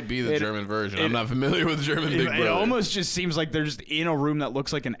 That might be the German version. I'm not familiar with German Big Brother. It almost just seems like they're just in a room that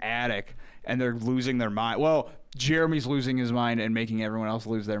looks like an attic, and they're losing their mind. Well, Jeremy's losing his mind and making everyone else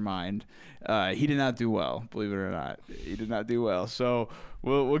lose their mind. He did not do well, believe it or not. He did not do well. So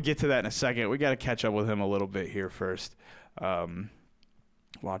we'll get to that in a second. We got to catch up with him a little bit here first.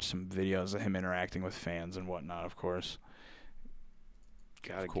 Watch some videos of him interacting with fans and whatnot, of course.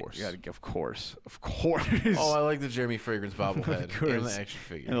 Of course. Oh, I like the Jeremy Fragrance bobblehead and the action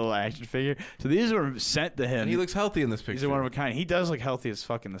figure. And the little action figure. So these were sent to him. And he looks healthy in this picture. These are one of a kind. He does look healthy as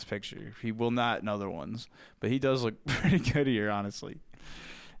fuck in this picture. He will not in other ones, but he does look pretty good here, honestly.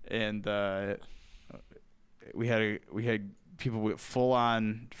 And we had people full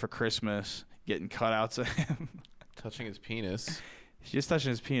on for Christmas getting cutouts of him touching his penis. She's just touching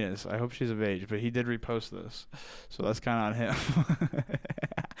his penis. I hope she's of age, but he did repost this, so that's kind of on him.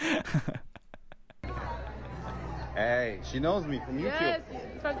 Hey, she knows me from YouTube. Yes,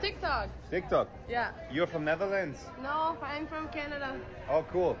 from TikTok. TikTok? Yeah. You're from Netherlands? No, I'm from Canada. Oh,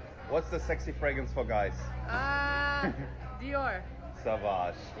 cool. What's the sexy fragrance for guys? Dior.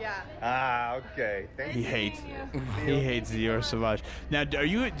 Sauvage. Yeah. Ah, okay. He hates Dior Sauvage. Now, do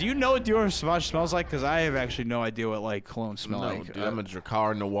you know what Dior Sauvage smells like? Because I have actually no idea what like cologne smells like. Dude, I'm a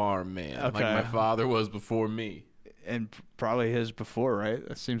Drakkar Noir man. Okay. Like my father was before me. And probably his before, right?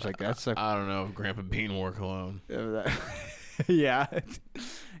 That seems like that's I don't know if Grandpa Bean wore cologne. Yeah.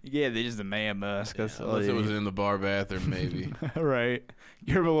 Yeah, they just the man mask. Yeah, unless it was in the bar bathroom, maybe. Right.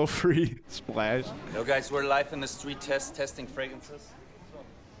 Give him a little free splash. Yo, guys, we're live in the street testing fragrances.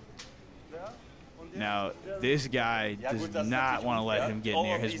 Now, this guy does not want to let him get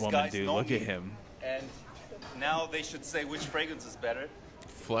near his woman, dude. Look at him. And now they should say which fragrance is better.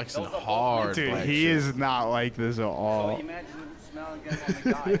 Flexing hard. Dude, he is not like this at all. So imagine smelling good on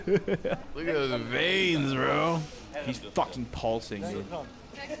the guy. Look at those veins, bro. He's fucking pulsing, dude.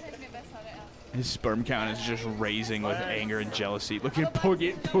 His sperm count is just raising with anger and jealousy. Look at him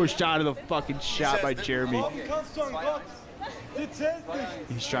get pushed out of the fucking shot by Jeremy.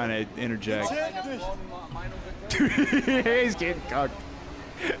 He's trying to interject. Dude, he's getting cucked.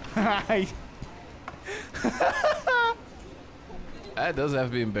 That does have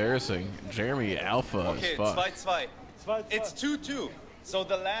to be embarrassing. Jeremy alpha as fuck. Okay, 2-2. It's 2-2. So,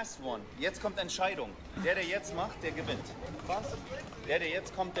 the last one. Jetzt kommt Entscheidung. Der jetzt macht, der gewinnt. Was? Der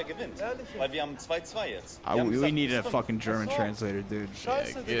jetzt kommt, der gewinnt. Weil wir haben 2-2 jetzt. We need a fucking German translator, dude. Yeah,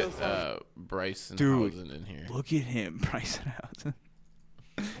 get Bryson Dude, Hausen in here. Look at him, Bryson Hausen.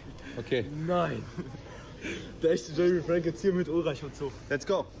 Okay. Nein. Der echte Jeremy Fragrance hier mit Ulreich und so. Let's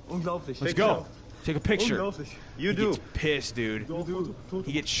go. Unglaublich. Let's go. Take a picture. Unglaublich. You He do. gets pissed, dude.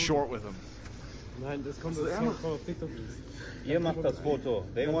 He gets short with him. Nein, das kommt auf TikTok. Ihr macht das Foto.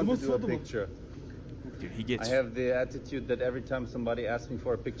 They want to do a picture. Dude, he gets. I have the attitude that every time somebody asks me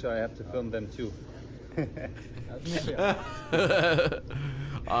for a picture, I have to film them too.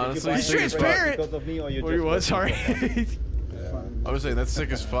 Honestly, He's transparent. Because of me, or you What just was? Sorry. I was saying that's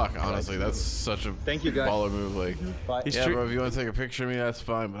sick as fuck. Honestly, that's such a Thank you, guys. baller move. Like, Bye. He's yeah, true- bro. If you want to take a picture of me, that's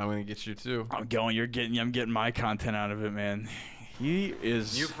fine. But I'm gonna get you too. I'm going. I'm getting my content out of it, man. He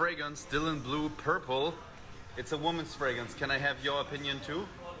is. New fragrance, Dylan Blue Purple. It's a woman's fragrance. Can I have your opinion too?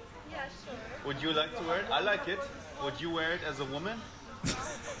 Yeah, sure. Would you like to wear it? I like it. Would you wear it as a woman?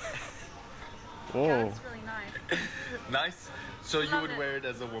 Whoa. Yeah, it's really nice. Nice. So you Love would it. wear it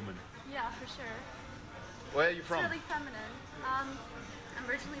as a woman. Yeah, for sure. Where are you from? It's really feminine. I'm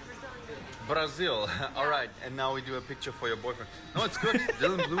originally Brazilian. Brazil. All right. And now we do a picture for your boyfriend. No, it's good.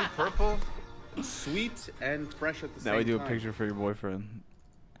 Dylan Blue Purple. Sweet and fresh at the same time. Now we do a picture for your boyfriend.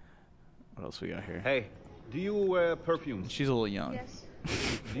 What else we got here? Hey, do you wear perfumes? She's a little young. Yes.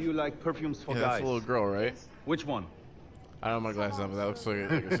 Do you like perfumes for Yeah, guys? that's a little girl, right? Which one? I don't have my glasses on, but that looks like a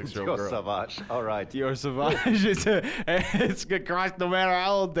 6-year-old Dior girl. Sauvage. All right. Dior Sauvage. It's across no matter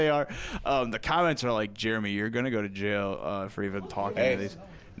how old they are. The comments are like, Jeremy, you're gonna go to jail for even talking to these.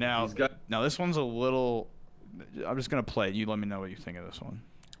 Now this one's a little. I'm just gonna play it. You let me know what you think of this one.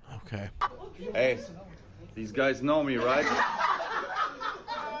 Okay. Hey, these guys know me, right?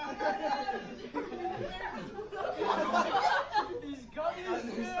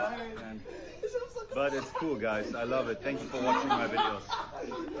 But it's cool, guys. I love it. Thank you for watching my videos.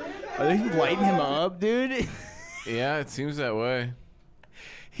 Are they lighting him up, dude? Yeah, it seems that way.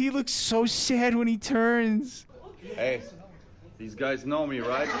 He looks so sad when he turns. Hey, these guys know me,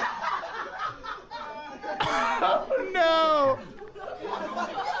 right? Oh no!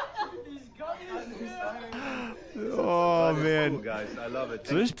 Oh But it's man, cool, guys. I love it.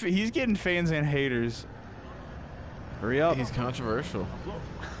 so he's getting fans and haters. Hurry up! He's controversial.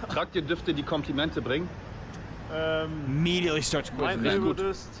 Tragt ihr dürfte die Komplimente bringen? Immediately starts Mein quizzing. Favorite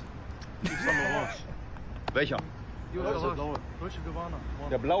ist Yves Saint Laurent. Welcher? Blaue. Deutsche Gabbana.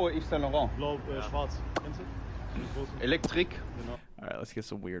 Der blaue Yves Saint Laurent. Blau, schwarz. Kennst du? Elektrik. All right, let's get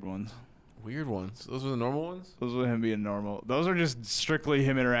some weird ones. Weird ones. Those are the normal ones? Those are him being normal. Those are just strictly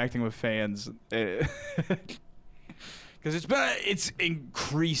him interacting with fans. Because it's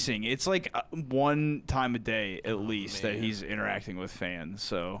increasing. It's like one time a day at least that he's interacting with fans.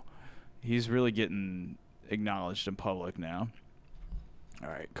 So he's really getting acknowledged in public now. All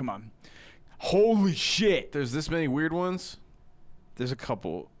right, come on. Holy shit! There's this many weird ones? There's a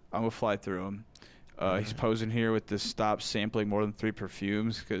couple. I'm gonna fly through them. He's posing here with this stop sampling more than 3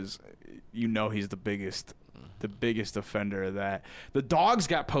 perfumes because you know he's the biggest offender of that. The dogs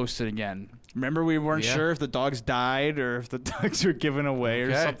got posted again. Remember we weren't sure if the dogs died or if the dogs were given away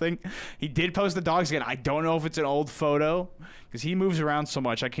or something. He did post the dogs again. I don't know if it's an old photo because he moves around so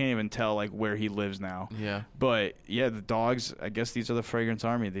much I can't even tell like where he lives now. Yeah. But yeah, the dogs. I guess these are the fragrance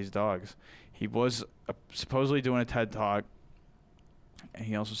army. These dogs. He was supposedly doing a TED Talk. And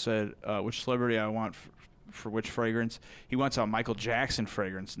he also said which celebrity I want for which fragrance. He wants a Michael Jackson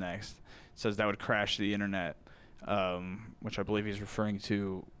fragrance next. Says that would crash the internet, which I believe he's referring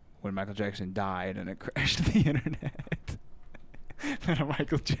to when Michael Jackson died and it crashed the internet. And a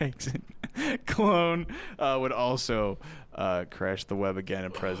Michael Jackson clone would also crash the web again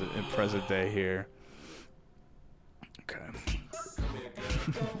in present day here. Okay.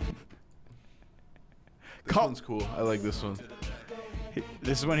 This one's cool. I like this one.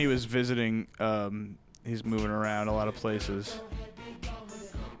 This is when he was visiting. He's moving around a lot of places.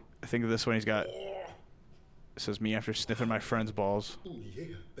 I think of this one. He's got. It says me after sniffing my friend's balls. Oh yeah,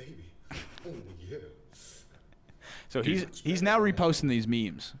 baby. Oh yeah. So he's now reposting these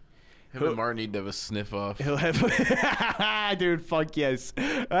memes. Him and Martin need to have a sniff off. He'll have, dude. Fuck yes.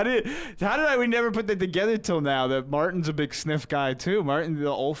 How did we never put that together till now? That Martin's a big sniff guy too. Martin, the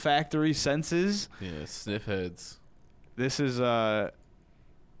olfactory senses. Yeah, sniff heads. This is, of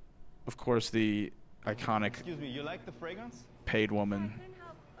course, the iconic. Excuse me, you like the fragrance? Paid woman.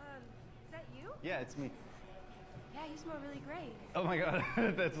 Is that you? Yeah, it's me. Yeah, you smell really great. Oh my god,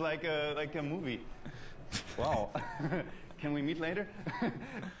 that's like a movie. Wow. Can we meet later?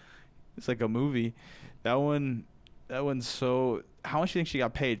 It's like a movie. That one, That one's so. How much do you think she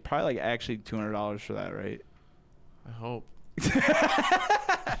got paid? Probably like actually $200 for that, right? I hope.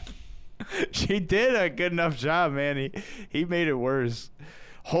 She did a good enough job, man. He made it worse.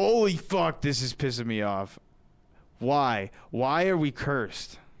 Holy fuck, this is pissing me off. Why? Why are we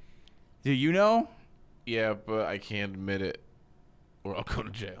cursed? Do you know? Yeah, but I can't admit it, or I'll go to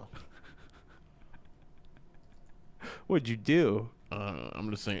jail. What'd you do?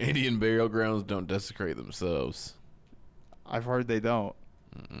 I'm just saying, Indian burial grounds don't desecrate themselves. I've heard they don't.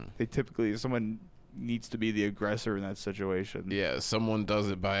 They typically, someone needs to be the aggressor in that situation. Yeah, someone does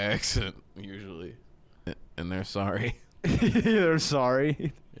it by accident, usually. And they're sorry. They're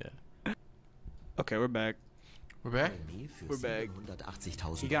sorry. Yeah. Okay, we're back. We're back? We're back.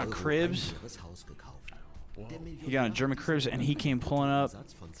 He got cribs. He got a German cribs, and he came pulling up.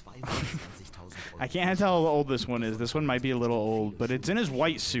 I can't tell how old this one is. This one might be a little old, but it's in his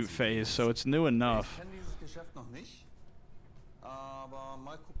white suit phase, so it's new enough.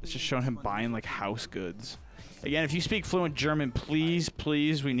 It's just showing him buying like house goods. Again, if you speak fluent German, please,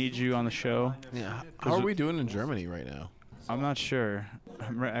 we need you on the show. Yeah. How are we doing in Germany right now? I'm not sure.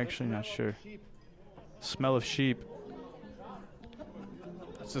 I'm actually not sure. Smell of sheep.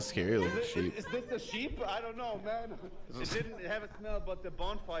 That's a scary looking sheep. Is this a sheep? I don't know, man. It didn't have a smell, but the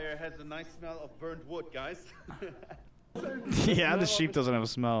bonfire has a nice smell of burnt wood, guys. Yeah, the sheep doesn't have a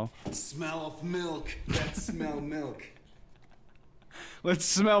smell. Smell of milk. Let's smell milk. Let's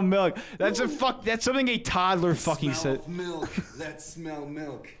smell milk. That's That's something a toddler fucking said. Smell of milk. Let's smell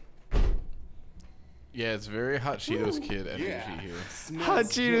milk. Yeah, it's very Hot Cheetos Kid energy here. Hot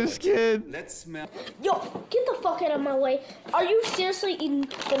Cheetos Kid. Let's smell. Yo, get the fuck out of my way. Are you seriously eating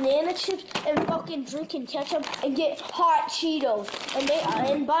banana chips and fucking drinking ketchup and get hot Cheetos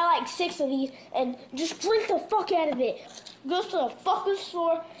and buy like 6 of these and just drink the fuck out of it? Go to the fucking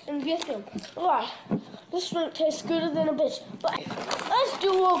store and get them. Alright, this drink tastes gooder than a bitch. But let's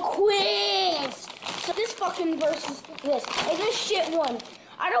do a quiz. So this fucking versus this. And this shit won.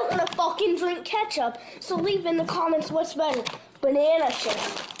 I don't want to fucking drink ketchup, so leave in the comments what's better. Banana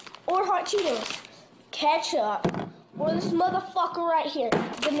chips or hot Cheetos. Ketchup or this motherfucker right here.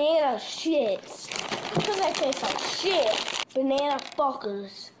 Banana shits. Because that tastes like shit. Banana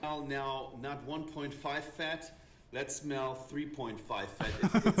fuckers. Now, not 1.5 fat. Let's smell 3.5 fat.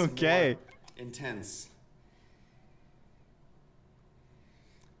 It's Okay. More intense.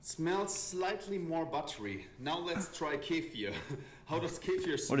 Smells slightly more buttery. Now let's try kefir. How does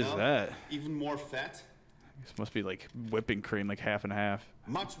kefir smell? What is that? Even more fat. This must be like whipping cream, like half and half.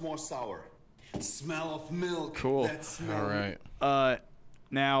 Much more sour. Smell of milk. Cool. Let's smell. All right.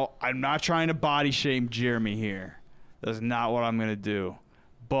 Now, I'm not trying to body shame Jeremy here. That's not what I'm going to do.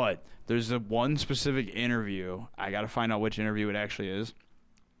 But there's one specific interview. I got to find out which interview it actually is,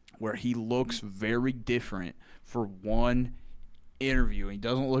 where he looks very different for one interview. He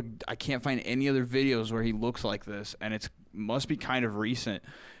doesn't look. I can't find any other videos where he looks like this, and it must be kind of recent.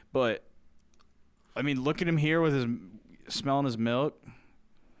 But I mean, look at him here with his smelling his milk.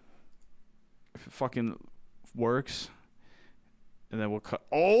 If it fucking works, and then we'll cut.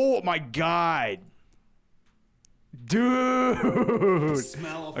 Oh my god, dude!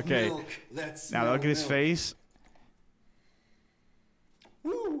 Smell of okay, milk. Let's now smell look at his milk. face.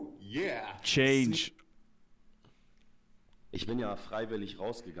 Woo, yeah. Change. Ich bin ja freiwillig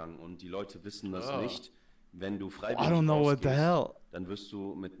rausgegangen und die Leute wissen das nicht. Wenn du freiwillig I don't know what the hell. Dann wirst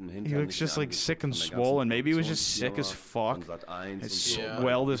du mit dem He Hintern looks just like sick and swollen. Maybe he was just sick as fuck. It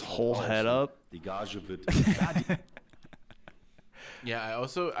swelled his whole head up. Die Gage wird. Yeah,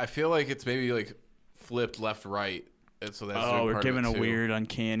 I feel like it's maybe like flipped left right, and so that's we're giving a weird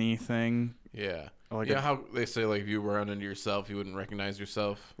uncanny thing. Yeah. Like how they say like if you run into yourself, you wouldn't recognize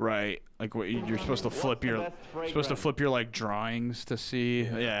yourself. Right. Like what you're supposed to flip your like drawings to see.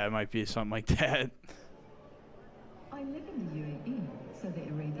 Yeah, it might be something like that. I live in the UAE, so the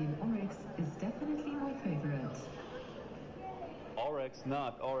Arabian Oryx is definitely my favorite. Oryx,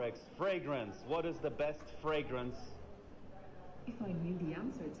 not Oryx. Fragrance. What is the best fragrance? If I knew the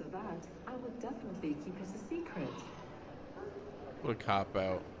answer to that, I would definitely keep it a secret. What a cop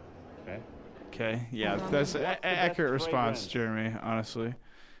out. Okay. Yeah, that's an accurate response, Jeremy. Honestly,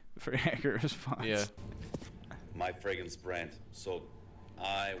 very accurate response. Yeah. My fragrance brand. So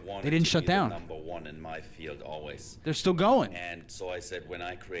I wanted They didn't to shut be down. the number one in my field always. They're still going. And so I said, when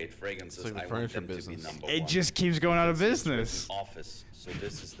I create fragrances, It's like the I want furniture them business. to be number It one. just keeps going out of It's business. Office. So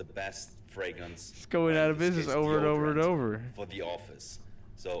this is the best fragrance. It's going out of in this business case, over and over and deodorant over. For the office.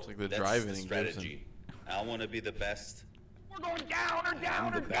 So It's like the that's drive-in the in strategy. I want to be the best. We're going down or down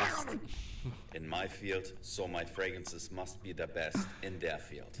I'm or the best down. in my field, so my fragrances must be the best in their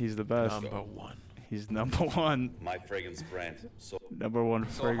field. He's the best. Number one. He's number one. My fragrance brand. So Number one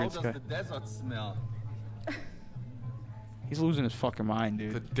So how fragrance does guy. the desert smell? He's losing his fucking mind,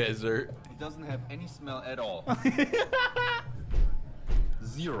 The dude. desert. It doesn't have any smell at all.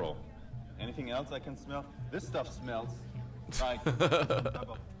 Zero. Anything else I can smell? This stuff smells like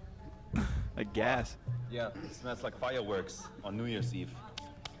Like gas. yeah, it smells like fireworks on New Year's Eve.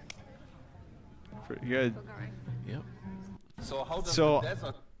 Pretty good. Yep. So how does So the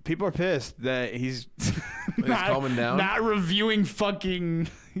desert people are pissed that he's calming down? not reviewing fucking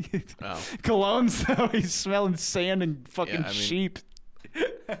colognes though. He's smelling sand and fucking Yeah, I mean- sheep.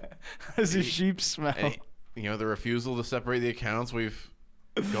 How does a sheep smell? And, you know, the refusal to separate the accounts, we've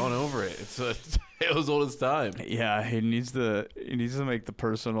gone over it. It's a tale as old as time. Yeah, he needs to make the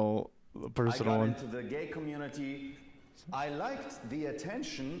personal I got one. into the gay community. I liked the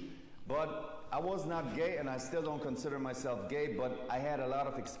attention, but I was not gay, and I still don't consider myself gay, but I had a lot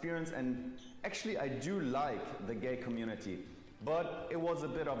of experience, and actually I do like the gay community. But it was a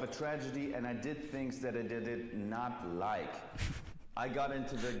bit of a tragedy, and I did things that I did not like. I got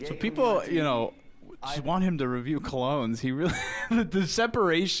into the gay So people, community. you know, just want him to review colognes. He really the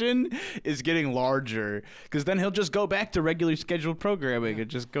separation is getting larger because then he'll just go back to regularly scheduled programming and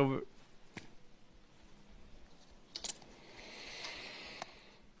just go.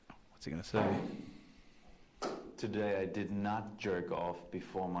 What's he gonna say? Today I did not jerk off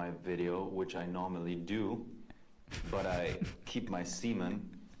before my video, which I normally do, but I keep my semen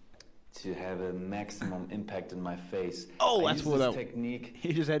to have a maximum impact in my face. Oh, I that's use what this that technique.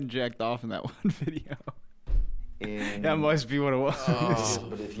 He just hadn't jacked off in that one video. In That must be what it was.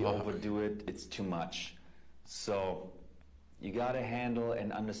 but if you overdo it, it's too much. So you gotta handle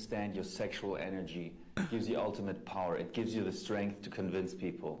and understand your sexual energy. It gives you ultimate power. It gives you the strength to convince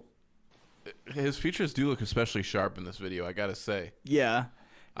people. His features do look especially sharp in this video, I gotta say. Yeah.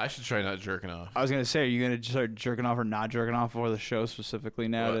 I should try not jerking off. I was gonna say, are you gonna start jerking off or not jerking off for the show specifically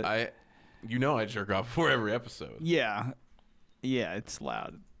now? Well, that... I jerk off before every episode. Yeah, yeah, it's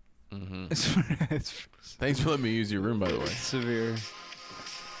loud. Mm-hmm. It's Thanks for letting me use your room, by the way. severe.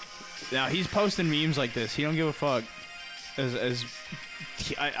 Now he's posting memes like this. He don't give a fuck. It's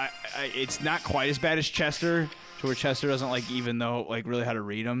not quite as bad as Chester, to where Chester doesn't even know really how to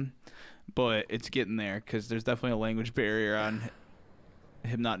read them, but it's getting there because there's definitely a language barrier on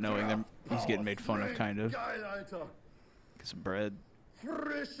him not knowing them. He's getting made fun of, kind of. Geil, Alter. Get some bread.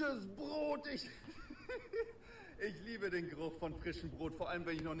 Frisches Brot. Ich liebe den Geruch von frischem Brot, vor allem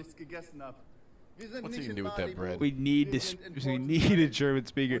wenn ich noch nichts gegessen habe. Wir sind What's he nicht gonna in do with that Malibu. bread? We need a German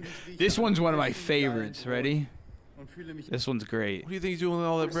speaker. This one's one of my favorites. Ready? This one's great. What do you think he's doing with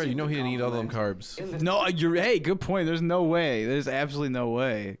all that bread? You know he didn't eat all them carbs. No, hey, good point. There's no way. There's absolutely no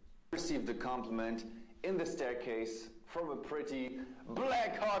way. Received a compliment in the staircase from a pretty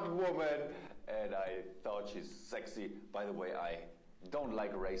black hot woman, and I thought she's sexy. By the way, I don't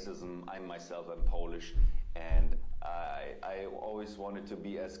like racism. I myself am Polish, and I always wanted to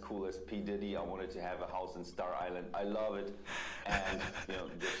be as cool as P. Diddy. I wanted to have a house in Star Island. I love it, and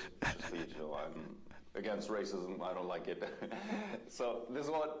just for you to know, I'm against racism. I don't like it. So this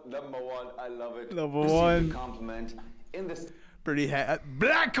one, number one, I love it. Number Received one. a compliment in the Pretty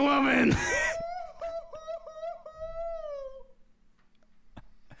black woman.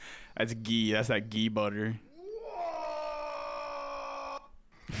 That's ghee. That's that ghee butter.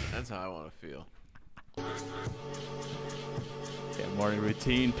 That's how I want to feel. Yeah, morning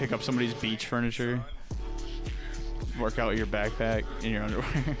routine. Pick up somebody's beach furniture. Work out with your backpack in your underwear.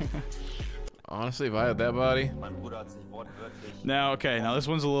 Honestly, if I had that body. Now, okay. Now this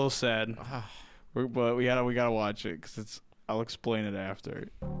one's a little sad, but we gotta watch it because it's. I'll explain it after.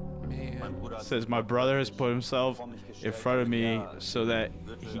 It says my brother has put himself in front of me so that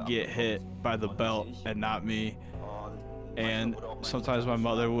he get hit by the belt and not me. And sometimes my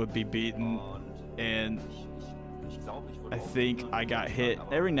mother would be beaten, and I think I got hit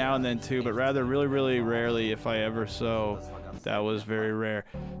every now and then too, but rather really, really rarely, if I ever so. That was very rare.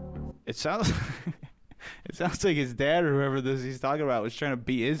 It sounds like his dad or whoever he's talking about was trying to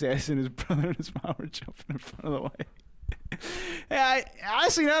beat his ass, and his brother and his mom were jumping in front of the way. Yeah,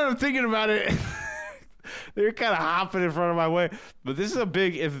 honestly, now that I'm thinking about it, they're kind of hopping in front of my way. But this is a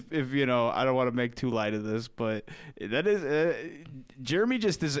big, if you know, I don't want to make too light of this, but that is, Jeremy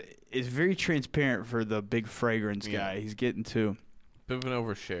just is very transparent for the big fragrance guy. He's getting to. Bit of an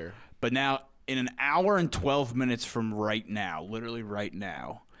overshare. But now, in an hour and 12 minutes from right now, literally right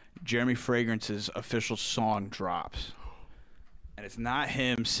now, Jeremy Fragrance's official song drops. And it's not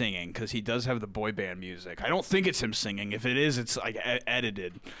him singing, because he does have the boy band music. I don't think it's him singing. If it is, it's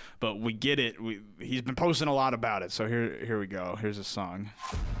edited. But we get it. He's been posting a lot about it. So here we go. Here's a song.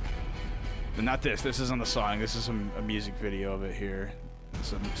 But not this. This isn't the song. This is a music video of it here.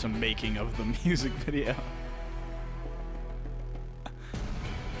 Some making of the music video.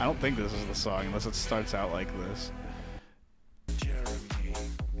 I don't think this is the song unless it starts out like this. Jeremy,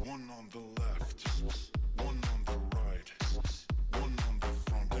 one on the left, one on the right, one on the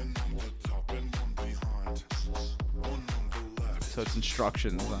front and on the top and one behind, one on the left. So it's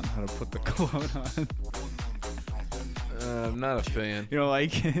instructions on how to put the cologne on. I'm not a fan. You don't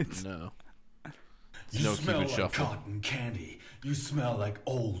like it? No. You No smell Cupid like Shuffle. cotton candy. You smell like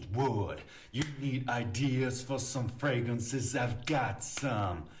old wood. You need ideas for some fragrances. I've got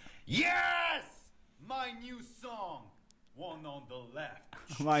some. Yes! My new song. One on the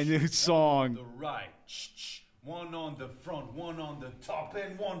left. My new song. One on the right. Shh. One on the front, one on the top,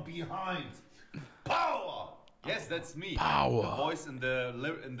 and one behind. Power! Yes, that's me. Power. The voice in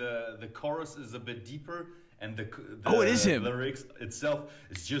the chorus is a bit deeper, and the Oh, it is him. lyrics itself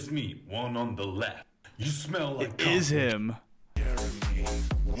is just me. One on the left. You smell like It is him. Jeremy,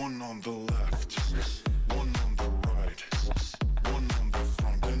 one on the left, one on the right, one on the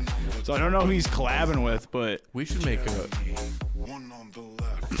front and on the So I don't know who he's collabing with, but we should make a one on the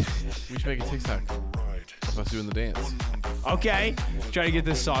left. we should make a TikTok of us doing the dance. okay. Try to get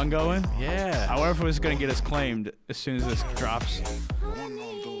this song going. Yeah. I wonder if it was gonna get us claimed as soon as this drops.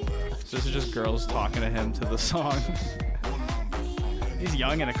 So this is just girls talking to him to the song. He's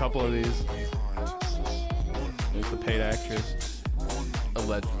young in a couple of these. There's the paid actress.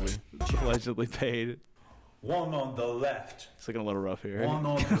 Allegedly. Allegedly paid. One on the left. It's looking a little rough here. One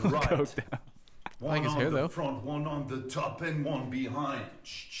on the right. Coked out. One like his on hair, the though. front, one on the top, and one behind.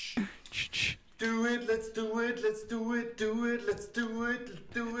 Do it, let's do it, let's do it, do it, let's do it, let's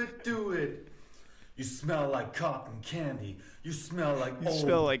do it, do it. You smell like cotton candy. You smell like You old.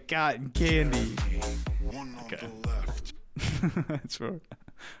 smell like cotton candy. One on Okay. the left.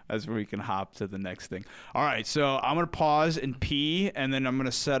 That's where we can hop to the next thing. All right, so I'm going to pause and pee, and then I'm going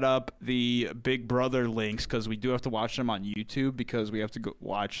to set up the Big Brother links because we do have to watch them on YouTube because we have to go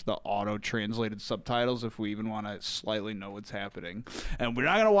watch the auto-translated subtitles if we even want to slightly know what's happening. And we're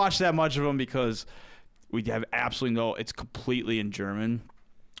not going to watch that much of them because we have absolutely no – it's completely in German.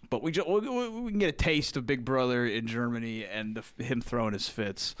 But we can get a taste of Big Brother in Germany and him throwing his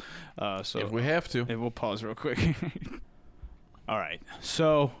fits. So If we have to. We'll pause real quick. All right,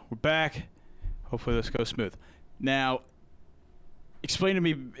 so we're back. Hopefully this goes smooth. Now, explain to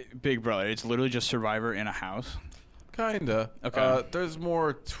me Big Brother. It's literally just Survivor in a house? Kinda. Okay. There's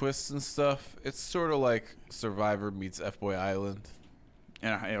more twists and stuff. It's sort of like Survivor meets F-Boy Island.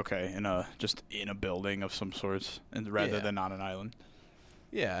 Okay, just in a building of some sorts, and rather than on an island.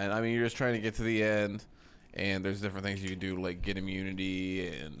 Yeah, and I mean, you're just trying to get to the end, and there's different things you can do, like get immunity,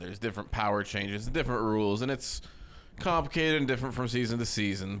 and there's different power changes and different rules, and it's complicated and different from season to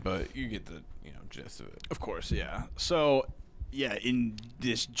season, but you get the gist of it. Of course, yeah. So, yeah, in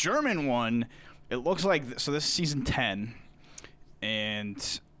this German one, it looks like so this is season 10,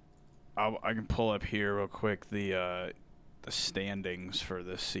 and I can pull up here real quick the standings for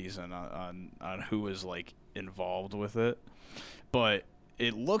this season on who is like involved with it, but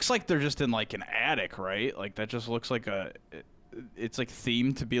it looks like they're just in like an attic, right? Like that just looks like it's like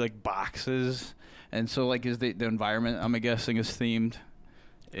themed to be like boxes. And so, like, is the environment, I'm guessing, is themed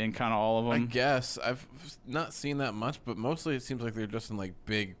in kind of all of them? I guess. I've not seen that much, but mostly it seems like they're just in, like,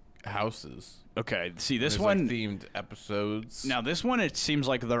 big houses. Okay. See, this There's, one... like, themed episodes. Now, this one, it seems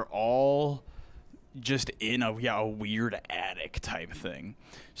like they're all just in a weird attic type thing.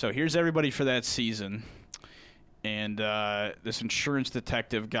 So here's everybody for that season. And this insurance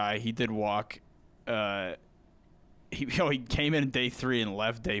detective guy, he did walk... He came in day 3 and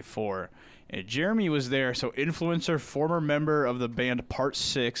left day 4. And Jeremy was there, so influencer, former member of the band Part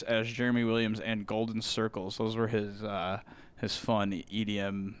 6 as Jeremy Williams, and Golden Circles. Those were his fun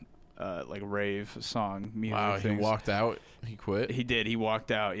EDM like rave song music. Wow, things. he walked out. He quit. He did. He walked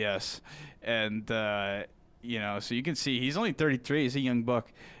out. Yes, and so you can see he's only 33. He's a young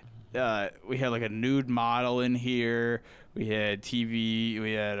buck. We had like a nude model in here. We had TV.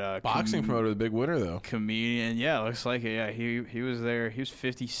 We had boxing promoter, the big winner though. Comedian. Yeah, looks like it. Yeah, he was there. He was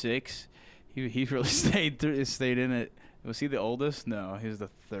 56. He really stayed in it. Was he the oldest? No, he was the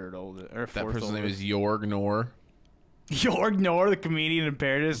third oldest or fourth. That person's oldest. name is Jorg Nor. Jorg Nor, the comedian in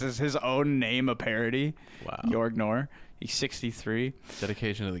Paradise, is his own name a parody. Wow. Jorg Nor. He's 63.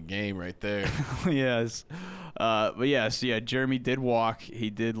 Dedication to the game right there. Yes. But yes, yeah, Jeremy did walk. He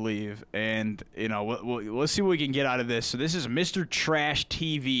did leave. And, let's see what we can get out of this. So this is Mr. Trash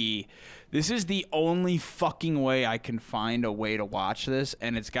TV. This is the only fucking way I can find a way to watch this,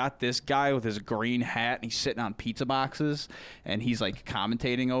 and it's got this guy with his green hat, and he's sitting on pizza boxes, and he's like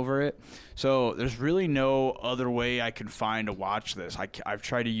commentating over it. So there's really no other way I can find to watch this. I've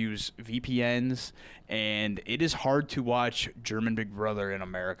tried to use VPNs, and it is hard to watch German Big Brother in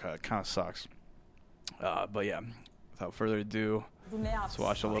America. It kind of sucks. But yeah, without further ado, let's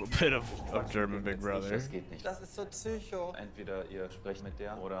watch a little bit of German Big Brother. Das geht nicht. Das ist so Psycho. Entweder ihr sprecht mit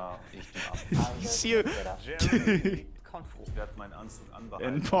der oder ich bin ab. Jeremy, ich werde meinen Anzug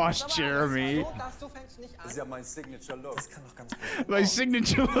anbehalten. And boss Jeremy. Das ist ja mein Signature Look. Das kann doch ganz gut. My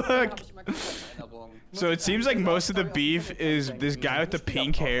signature look. So it seems like most of the beef is this guy with the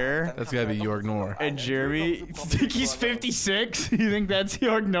pink hair. That's gotta be Jörg Nohr. And Jeremy, you think he's 56? You think that's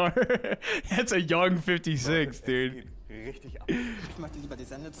Jörg Nohr? That's a young 56, dude. Richtig ab. Ich möchte lieber die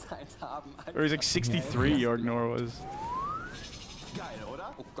Sendezeit haben. Or he's like 63, Jörg Nohr was. Geil,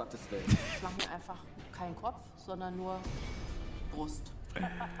 oder? Oh Gottes Willen. Ich mache mir einfach keinen Kopf, sondern nur Brust.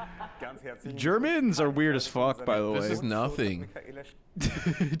 Germans are weird as fuck, by the way. This is nothing.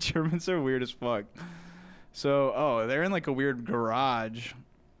 Germans are weird as fuck. So, oh, they're in like a weird garage.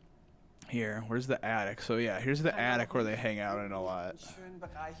 Here, where's the attic? So yeah, here's the attic where they hang out in a lot.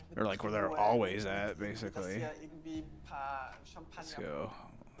 Or like where they're always at, basically. Let's go.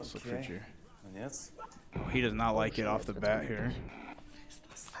 Let's look for Jer. Oh, he does not like it off the bat here.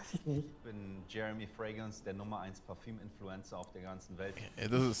 Ich bin Jeremy Fragrance, der Nummer 1 Parfüm-Influencer auf der ganzen Welt. It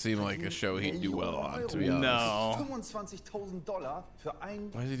doesn't seem like a show he'd do well on, to be honest. No. $25.000 für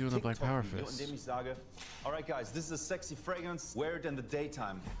ein Why is he doing the Black Power TikTok-Video, Fist? in dem ich sage, alright guys, this is a sexy fragrance, wear it in the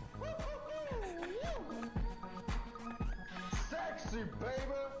daytime. Sexy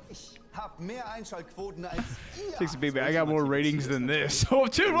baby! Ich hab mehr Einschaltquoten als ihr. Sexy baby, I got more ratings than this. Oh,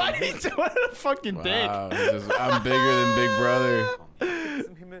 dude, what a fucking dick. Wow, I'm bigger than Big Brother.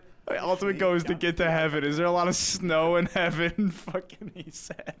 My ultimate goal is to get to heaven. Is there a lot of snow in heaven? Fucking he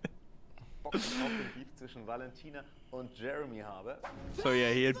said. So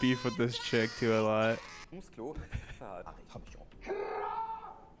yeah, he had beef with this chick too a lot.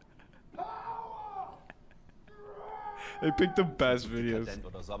 They picked the best videos.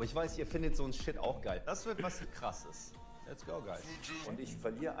 Oder so. Aber ich weiß, ihr findet so ein Shit auch geil. Das wird was krasses. Let's go, guys. Und ich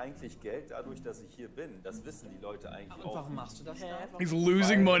verliere eigentlich Geld dadurch, dass ich hier bin. Das wissen die Leute eigentlich auch. Warum machst du das da? He's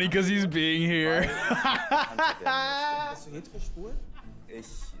losing money because he's being here. Bist du heteroschwul? Ich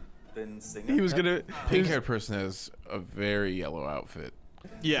bin Single. He was gonna. Pink-haired person has a very yellow outfit.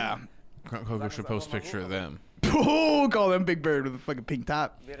 Yeah. Coco should post a picture of them. Oh, call them Big Bird with a fucking pink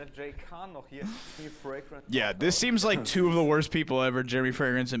top. Yeah, this seems like two of the worst people ever. Jeremy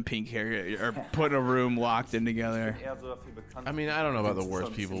Fragrance and Pink hair are put in a room locked in together. I mean, I don't know about the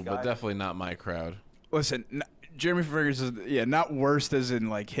worst people, but definitely not my crowd. Listen, Jeremy Fragrance is not worst as in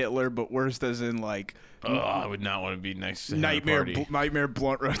like Hitler, but worst as in like. I would not want to be next to him at a Nightmare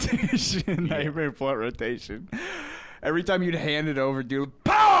blunt rotation. Nightmare blunt rotation. Every time you'd hand it over, dude,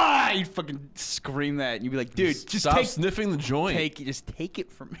 bah! You'd fucking scream that, and you'd be like, dude, just stop sniffing the joint. Just take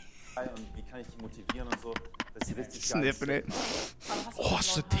it from me. Wie kann ich die motivieren und so, dass sie richtig Sniffing it. Oh,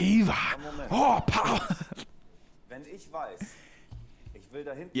 sativa. Oh, power. Wenn ich weiß, ich will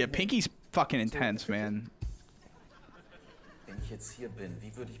da hinten. Yeah, Pinky's fucking intense, man. Wenn ich jetzt hier bin,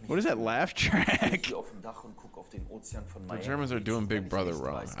 wie würde ich mich What is that laugh track? hier auf dem Dach und guck auf den Ozean von The Miami. Germans are doing Big Brother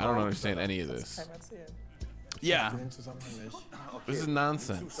wrong. I don't understand any of this. Yeah. This is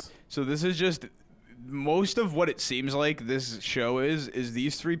nonsense. So this is just most of what it seems like this show is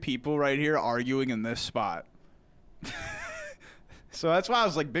these three people right here arguing in this spot. So that's why I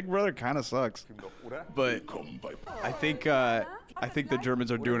was like, Big Brother kind of sucks. But I think the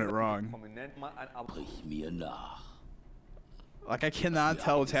Germans are doing it wrong. Like, I cannot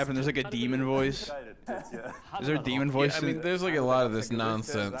tell what's happening. There's like a demon voice. Is there a demon voice? Yeah, I mean, there's like a lot of this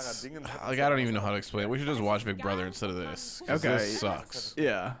nonsense. Like, I don't even know how to explain it. We should just watch Big Brother instead of this. Okay. This sucks.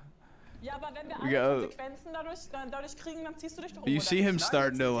 Yeah. Ja, aber wenn wir We alle got- Konsequenzen dadurch kriegen, dann ziehst du dich doch You um, see oder him nicht?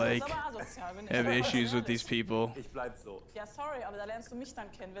 starting to like Das ist aber asozial, wenn ich have das issues ehrlich with these people. Ich bleib so. Ja, sorry, aber da lernst du mich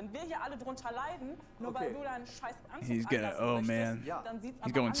dann kennen. Wenn wir hier alle drunter leiden, nur weil du deinen scheiß Anzug He's gonna, anlassen oh möchtest, man. dann sieht's He's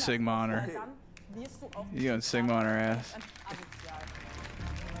aber going anders Sigma aus, on her. weil dann wirst du auch He's going Sigma on her ass. asozial.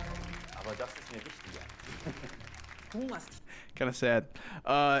 Aber das ist mir wichtiger. Du machst Kind of sad.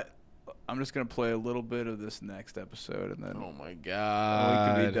 I'm just gonna play a little bit of this next episode, and then Oh my we can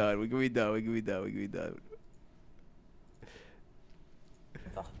god. be done. We can be done. We can be done. We can be done.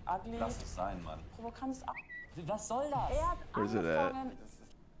 doch ugly. Lass es sein, Mann. Provokantes Ab. Was soll das? Er hat Where's it at? angefangen.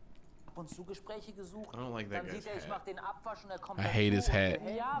 Ab und zu Gespräche gesucht. I don't like that Dann guy's sieht er, ich hat. mach den Abwasch und er kommt I hate his hat.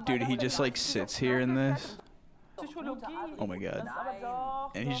 Dude, he just like sits here in this. Oh my god.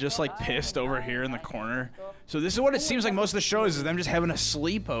 And he's just like pissed over here in the corner. So this is what it seems like most of the shows is them just having a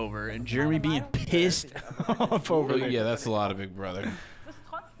sleepover and Jeremy being pissed off over there. Yeah, that's a lot of Big Brother.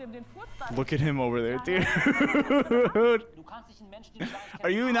 Look at him over there, dude. Are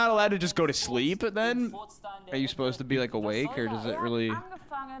you not allowed to just go to sleep then? Are you supposed to be like awake, or does it really?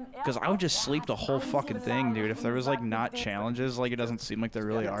 Because I would just sleep the whole fucking thing, dude. If there was like not challenges, like it doesn't seem like there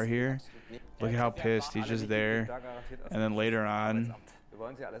really are here. Look at how pissed he's just there. And then later on,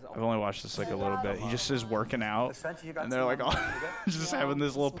 I've only watched this like a little bit. He just is working out, and they're like all just having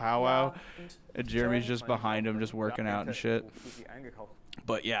this little powwow, and Jeremy's just behind him, just working out and shit.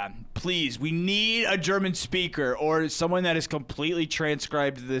 But yeah, please, we need a German speaker or someone that is completely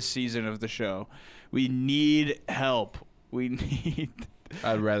transcribed this season of the show. We need help. We need...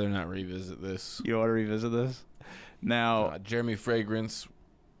 I'd rather not revisit this. You want to revisit this? Now, Jeremy Fragrance,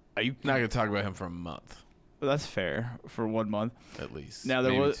 are you not going to talk about him for a month? Well, that's fair, for 1 month. At least. Now,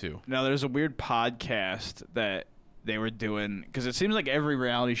 there maybe was 2. Now, there's a weird podcast that they were doing, because it seems like every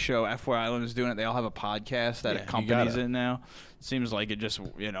reality show, F4 Island is doing it. They all have a podcast that accompanies it now. It seems like it just,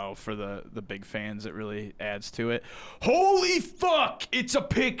 you know, for the big fans, it really adds to it. Holy fuck! It's a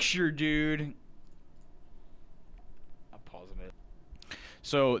picture, dude. I'm pausing it.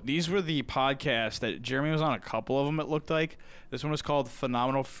 So these were the podcasts that Jeremy was on, a couple of them, it looked like. This one was called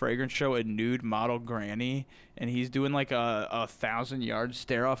Phenomenal Fragrance Show and Nude Model Granny. And he's doing like a 1,000-yard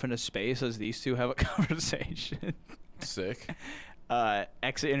stare off into space as these two have a conversation. Sick.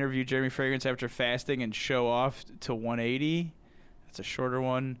 Exit interview Jeremy Fragrance after fasting and show off to 180. That's a shorter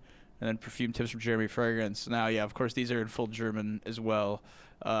one. And then perfume tips from Jeremy Fragrance. Now, yeah, of course, these are in full German as well.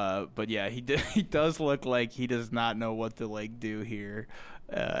 But yeah, he does look like he does not know what to like do here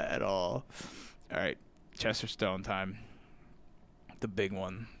at all. All right, Chester Stone time. The big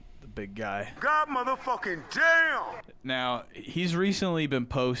one. The big guy. God motherfucking damn! Now, he's recently been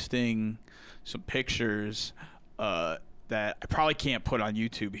posting some pictures that I probably can't put on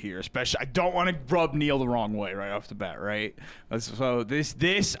YouTube here, especially I don't want to rub Neil the wrong way right off the bat, right? So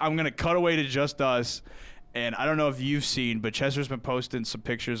this I'm going to cut away to just us, and I don't know if you've seen, but Chester's been posting some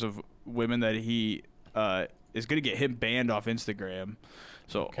pictures of women that he is going to get him banned off Instagram.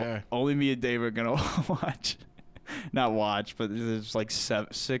 So only me and Dave are going to watch. Not watch, but there's like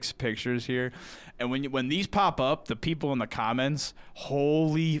 6 pictures here. And when these pop up, the people in the comments,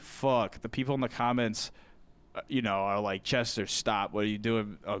 holy fuck, the people in the comments, you know, are like, Chester, stop. What are you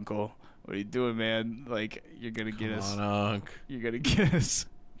doing, Uncle? What are you doing, man? Like, you're going to get us. Come on, Unc. You're going to get us.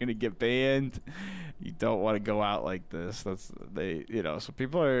 You're going to get banned. You don't want to go out like this. You know, so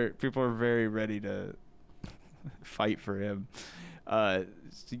people are very ready to fight for him.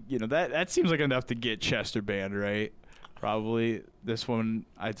 You know, that seems like enough to get Chester banned, right? Probably. This one,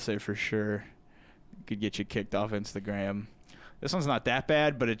 I'd say for sure, could get you kicked off Instagram. This one's not that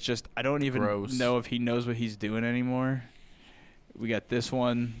bad, but it's just, I don't even know if he knows what he's doing anymore. We got this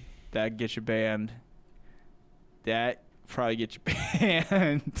one. That gets you banned. That probably gets you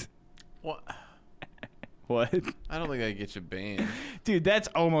banned. What? What? I don't think I get you banned. Dude, that's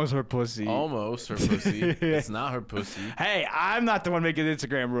almost her pussy. Almost her pussy. It's not her pussy. Hey, I'm not the one making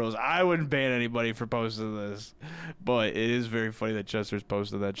Instagram rules. I wouldn't ban anybody for posting this. But it is very funny that Chester's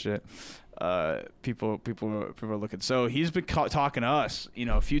posted that shit. People are looking. So he's been talking to us, you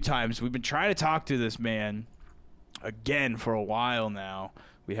know, a few times. We've been trying to talk to this man again for a while now.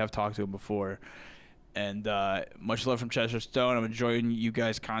 We have talked to him before. And much love from Chester Stone. I'm enjoying you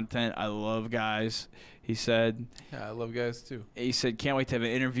guys' content. I love guys, he said. Yeah, I love guys too. He said, can't wait to have an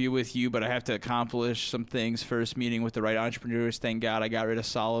interview with you, but I have to accomplish some things first, meeting with the right entrepreneurs. Thank God I got rid of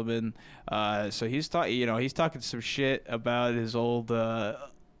Solomon. So he's talking some shit about his old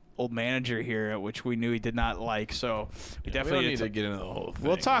manager here, which we knew he did not like. So we definitely need to get into the whole thing.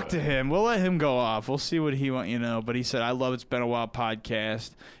 We'll talk to him. We'll let him go off. We'll see what he wants, you know. But he said, I love It's Been a While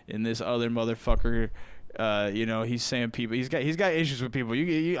podcast. And this other motherfucker, you know, he's saying people. He's got issues with people.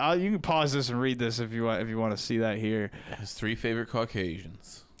 You can pause this and read this if you want to see that here. His 3 favorite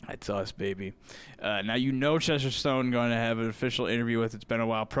Caucasians. That's us, baby. Now, you know, Chester Stone going to have an official interview with It's Been a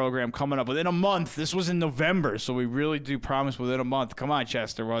While program coming up within a month. This was in November, so we really do promise within a month. Come on,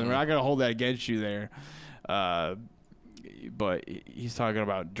 Chester. We're not going to hold that against you there. But he's talking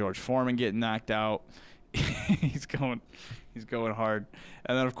about George Foreman getting knocked out. He's going hard.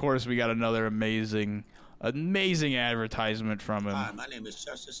 And then, of course, we got another amazing advertisement from him. Hi, my name is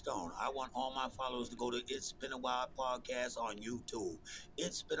Chester Stone. I want all my followers to go to It's Been a While podcast on YouTube.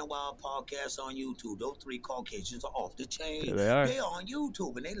 It's Been a While podcast on YouTube. Those 3 Caucasians are off the chain. There they are. They're on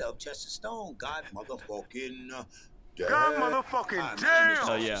YouTube and they love Chester Stone. God motherfucking God motherfucking damn!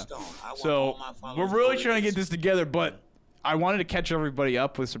 So yeah. So we're really trying to get this together, but I wanted to catch everybody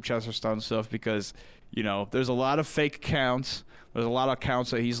up with some Chester Stone stuff because, you know, there's a lot of fake accounts. There's a lot of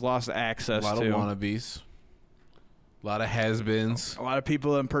accounts that he's lost access to. A lot of wannabes. A lot of has-beens. A lot of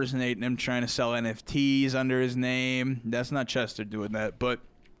people impersonating him, trying to sell NFTs under his name. That's not Chester doing that, but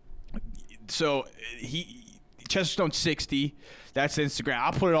so Chester Stone 60. That's Instagram.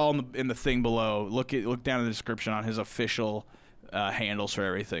 I'll put it all in the thing below. Look down in the description on his official handles for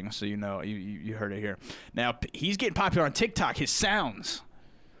everything, so you know you heard it here. Now he's getting popular on TikTok. His sounds.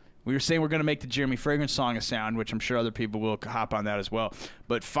 We were saying we're going to make the Jeremy Fragrance song a sound, which I'm sure other people will hop on that as well.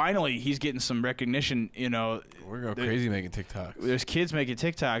 But finally, he's getting some recognition. You know, we're going crazy making TikToks. There's kids making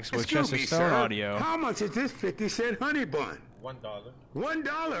TikToks with Chester Stone audio. How much is this 50-cent honey bun? $1.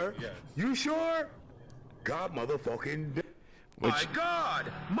 $1? Yes. You sure? God motherfucking. Which, my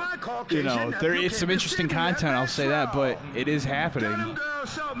God, my Caucasian. You know, there is some interesting content. I'll say that, but it is happening. Tell them girls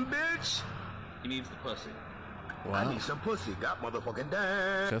something, bitch. He needs the pussy. Wow. I need some pussy. God motherfucking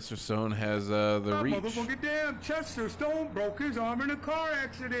damn. Chester Stone has the reach. Motherfucking damn. Chester Stone broke his arm in a car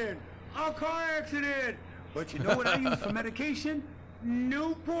accident. A car accident. But you know what I use for medication?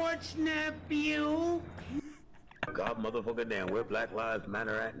 Newport nephew. God motherfucking damn. Where Black Lives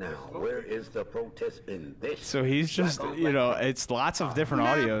Matter at now? Where is the protest in this? So he's just, you know, it's lots of different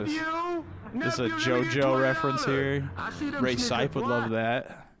audios. There's a JoJo reference here. Ray Sipe would love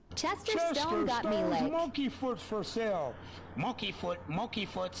that. Chester Stone got me like monkey foots for sale. Monkey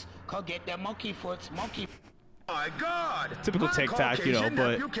foots. Go get the monkey foots. Monkey. My God. Typical TikTok, you know,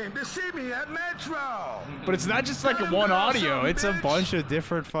 but you came to see me at Metro. But it's not just like one audio. It's a bunch of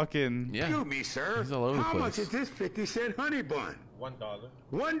different fucking. Yeah. Excuse me, sir. He's all over the place. How much is this 50-cent honey bun? $1.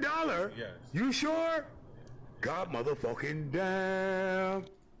 $1? Yes. You sure? God motherfucking damn.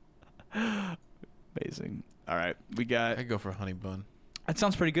 Amazing. All right, we got. I'd go for a honey bun. That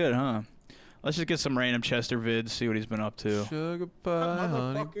sounds pretty good, huh? Let's just get some random Chester vids, see what he's been up to. Sugar pie,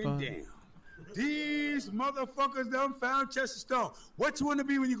 honey bun. Damn. These motherfuckers done found Chester Stone. What you want to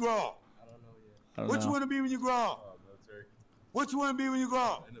be when you grow up? I don't What know. you want to be when you grow up? Military. What you want to be when you grow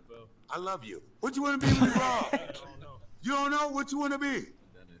up? NFL. I love you. What you want to be when you grow up? I don't know. You don't know what you want to be?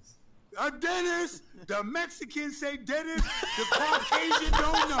 Dennis. A dentist. The Mexicans say dentist. The Caucasian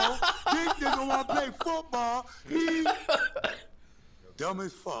don't know. This nigga want to play football. He dumb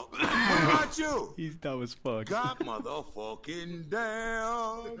as fuck. What about you? He's dumb as fuck. God motherfucking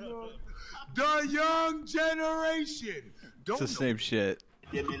damn. The young generation. It's the same shit.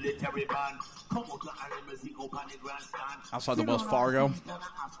 Outside the Wells Fargo.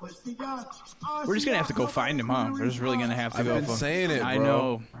 We're just gonna have to go find him, huh? We're just really gonna have to I've go. been saying it, bro. I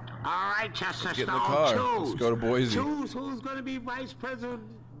know. All right, Chester Get in the Stone, car. choose. Let's go to Boise. Choose who's gonna be vice president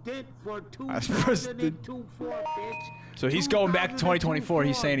for Vice president. 2024, bitch. So he's going back to 2024.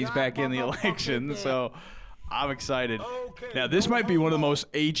 He's saying he's back in the election. So I'm excited. Now this might be one of the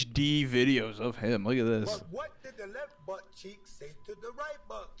most HD videos of him. Look at this. But what did the left butt cheek say to the right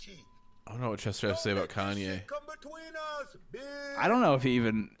butt cheek? I don't know what Chester has to say about Kanye. Come between us, bitch. I don't know if he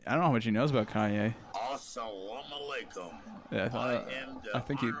even. I don't know how much he knows about Kanye. Assalamu alaikum. Yeah, I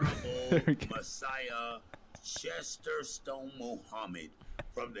think he. There we go. Messiah Chester Stone Muhammad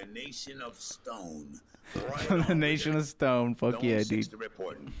from the Nation of Stone. Right From the Nation of Stone. Fuck Stone yeah, 6 dude.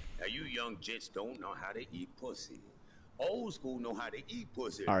 reporting. Now you young jits don't know how to eat pussy. Old school know how to eat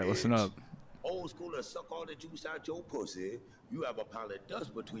pussy. All right, listen up. Old school to suck all the juice out your pussy. You have a pile of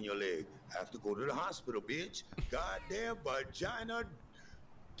dust between your legs. Have to go to the hospital, bitch. Goddamn vagina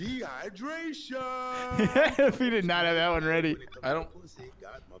dehydration. If he did not have that one ready, I don't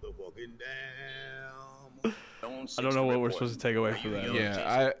know what we're supposed to take away from that.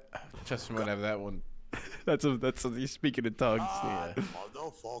 Yeah, Chester might have that one. That's he's speaking in tongues. Yeah.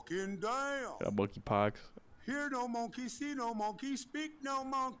 Motherfucking damn. Got monkeypox. Hear no monkey, see no monkey, speak no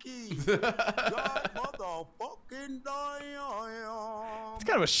monkey. God motherfucking damn. It's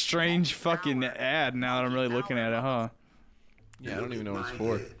kind of a strange fucking ad now that I'm really looking at it, huh? Yeah, I don't even know what it's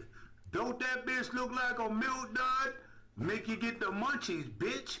for. Don't that bitch look like a milk dud? Make you get the munchies,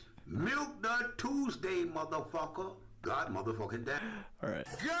 bitch. Milk Dud Tuesday, motherfucker. God motherfucking damn. All right.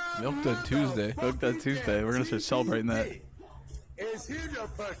 Milk Dud Tuesday. Milk Dud Tuesday. We're gonna start celebrating that. Is here to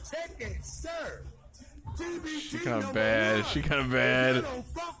protect and serve. She kind of bad. She kind of bad. Don't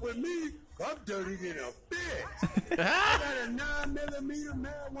fuck with me. I'm dirty than a bitch. I got a 9mm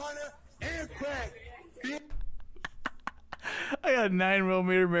marijuana and crack, bitch. I got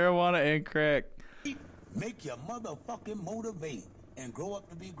 9mm marijuana and crack. Make your motherfucking motivate and grow up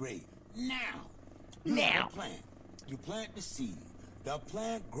to be great. Now. Now. Plant. You plant the seed. The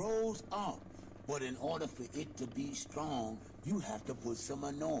plant grows up. But in order for it to be strong, you have to put some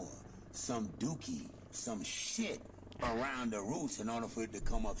manure, some dookie, some shit around the roots in order for it to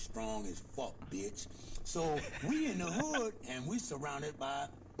come up strong as fuck, bitch. So we in the hood and we surrounded by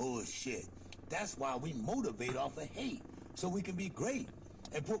bullshit. That's why we motivate off of hate, so we can be great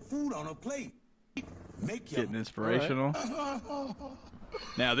and put food on a plate. Make Getting inspirational.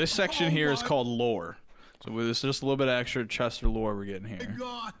 Now this section here is called lore. So with this just a little bit of extra Chester lore we're getting Hey here.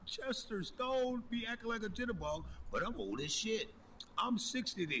 God, Chester Stone be acting like a jitterbug, but I'm old as shit. I'm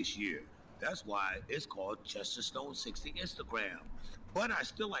 60 this year. That's why it's called Chester Stone 60 Instagram. But I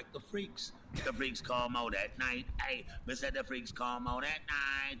still like the freaks. The freaks come out at night. Hey, me said the freaks come out at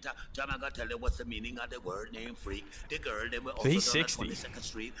night. Jama gonna tell you what's the meaning of the word name freak. The girl they were So also he's done at 60. 22nd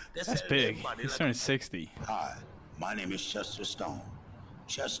Street. They That's sell big. their body He's like turning 60. Hi, my name is Chester Stone.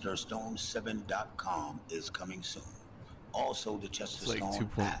 ChesterStone7.com is coming soon. Also, the Chester It's like Stone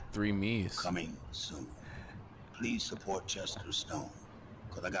 2.3 me's. coming soon. Please support Chester Stone,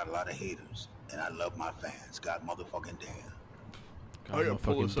 because I got a lot of haters, and I love my fans. God motherfucking damn. I gotta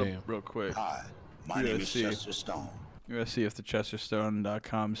pull this up real quick. Hi, my You name gotta is see. Chester Stone. You gotta see if the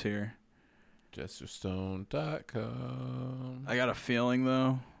ChesterStone.com's here. ChesterStone.com. I got a feeling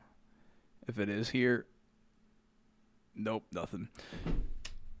though, if it is here, nope, nothing.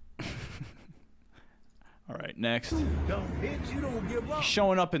 All right, next. He's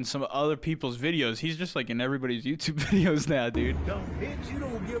showing up in some other people's videos. He's just like in everybody's YouTube videos now, dude.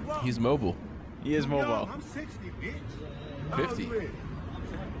 He's mobile. He is mobile. I'm 60, bitch. 50. How's it?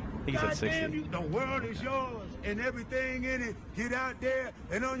 He said 60. Goddamn you, the world is yours and everything in it. Get out there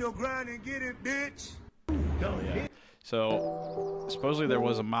and on your grind and get it, bitch. So supposedly there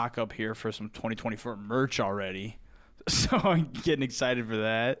was a mock-up here for some 2024 merch already. So I'm getting excited for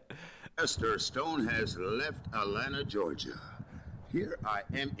that. Chester Stone has left Atlanta, Georgia. Here I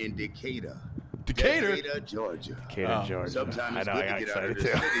am in Decatur. Decatur? Georgia. Decatur, Georgia. Sometimes I it's know, good I got to get out of excited the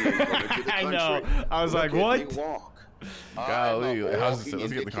too. city and go into the I country. know. I was like, Look at what? me walk. Golly, I'm how's walking it-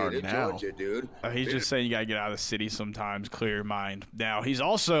 let's in get the card Decatur, now. Georgia, dude. He's just saying you gotta get out of the city sometimes, clear your mind. Now he's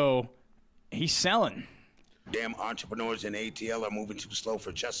selling. Damn entrepreneurs in ATL are moving too slow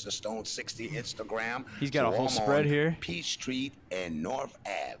for Chester Stone 60 Instagram. He's got a whole I'm spread on here. Peach Street and North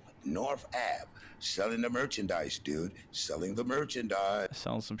Ave. Selling the merchandise, dude. Selling the merchandise.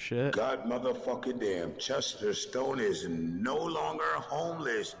 Selling some shit. God motherfucking damn. Chester Stone is no longer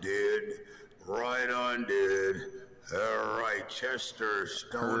homeless, dude. Right on, dude. All right, Chester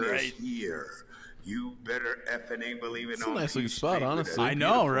Stone is here. You better effing ain't believing It's a on nice looking Peach spot, Street with honestly. that I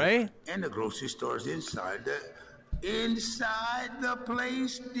know, beautiful- right? And the grocery stores inside the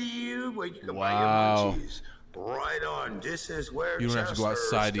place, dude, where you can buy Wow. your munchies. Right on. This is where You don't have to go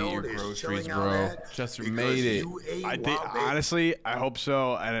Chester outside to eat your Stone is groceries, chilling out bro. at Chester because made it. you ain't I think wild, baby. honestly, I hope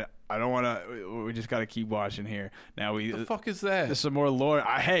so. I don't want to. We just got to keep watching here. Now What the fuck is that? This is some more lore.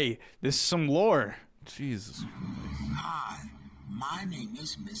 Hey, this is some lore. Jesus. Hi, my name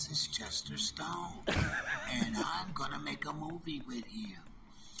is Mrs. Chester Stone, and I'm gonna make a movie with him.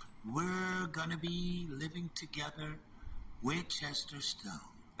 We're gonna be living together with Chester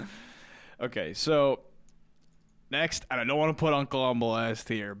Stone. Okay, so next, and I don't want to put Uncle on blast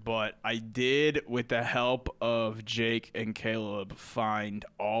here, but I did, with the help of Jake and Caleb, find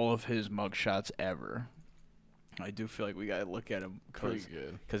all of his mugshots ever. I do feel like we gotta look at him Pretty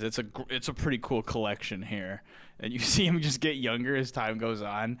good. because it's a pretty cool collection here, and you see him just get younger as time goes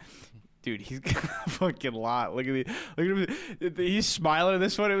on. Dude, he's got a fucking lot. Look at him. He's smiling.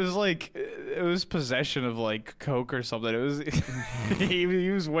 This one, it was like it was possession of like coke or something. It was he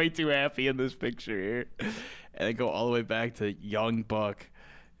was way too happy in this picture here, and then go all the way back to young Buck.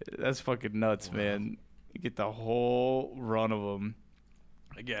 That's fucking nuts, man. You get the whole run of them.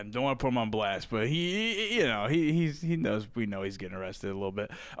 Again, don't want to put him on blast, but he knows. We know he's getting arrested a little bit.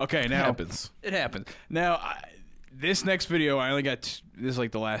 Okay, now It happens. Now, this next video, I only got this is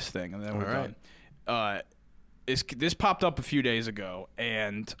like the last thing, and then we're All done. This popped up a few days ago,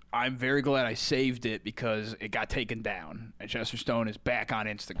 and I'm very glad I saved it because it got taken down. And Chester Stone is back on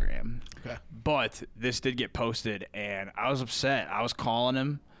Instagram. Okay. But this did get posted, and I was upset. I was calling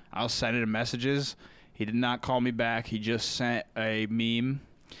him. I was sending him messages. He did not call me back. He just sent a meme.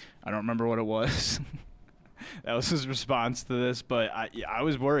 I don't remember what it was. That was his response to this, but I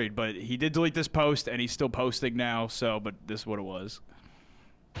was worried. But he did delete this post, and he's still posting now. So, but this is what it was.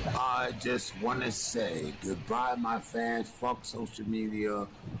 I just want to say goodbye, my fans. Fuck social media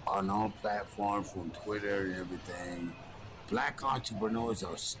on all platforms, from Twitter and everything. Black entrepreneurs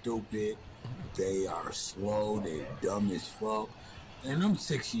are stupid. They are slow. They're dumb as fuck. And I'm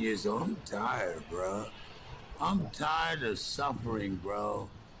 6 years old. I'm tired, bro. I'm tired of suffering, bro.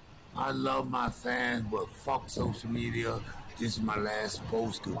 I love my fans, but fuck social media. This is my last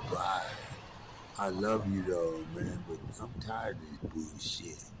post. Goodbye. I love you though, man, but I'm tired of this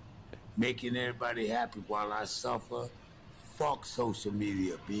bullshit. Making everybody happy while I suffer. Fuck social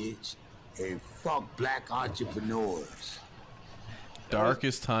media, bitch. And fuck black entrepreneurs.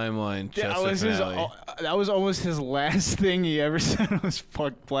 Darkest timeline. That was almost his last thing he ever said was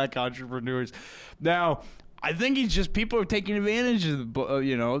fuck black entrepreneurs. Now, I think he's just people are taking advantage of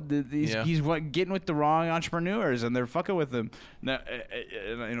he's getting with the wrong entrepreneurs and they're fucking with him. Now,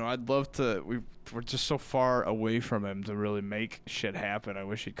 I'd love to. We're just so far away from him to really make shit happen. I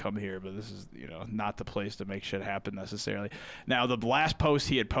wish he'd come here, but this is not the place to make shit happen necessarily. Now, the last post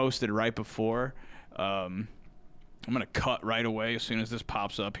he had posted right before. I'm going to cut right away as soon as this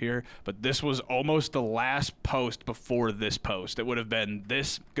pops up here. But this was almost the last post before this post. It would have been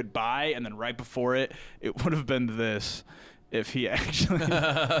this goodbye, and then right before it, it would have been this if he actually...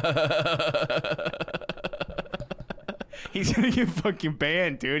 He's going to get fucking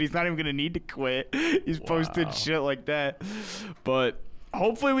banned, dude. He's not even going to need to quit. He's posting shit like that. But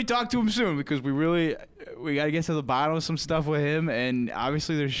hopefully we talk to him soon because we got to get to the bottom of some stuff with him. And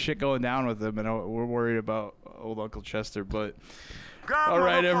obviously there's shit going down with him, and we're worried about old Uncle Chester, but all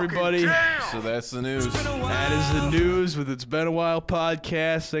right, everybody. So that's the news. That is the news with It's Been a While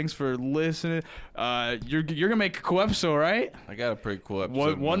podcast. Thanks for listening. You're gonna make a cool episode, right? I got a pretty cool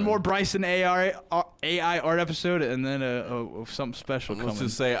episode. One more Bryson AI art episode, and then something special coming. Let's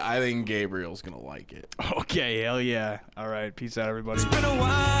just say I think Gabriel's gonna like it. Okay, hell yeah. All right, peace out, everybody. It's been a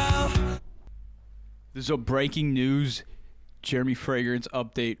while. There's a breaking news, Jeremy Fragrance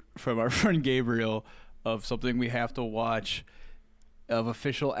update from our friend Gabriel. Of something we have to watch, of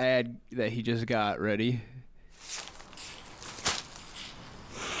official ad that he just got. Ready?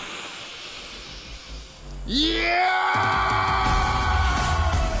 Yeah!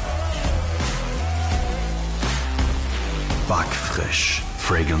 Backfrisch.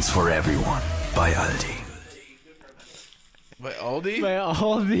 Fragrance for everyone. By Aldi. By Aldi? By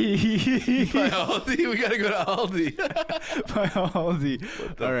Aldi. By Aldi? We gotta go to Aldi. By Aldi.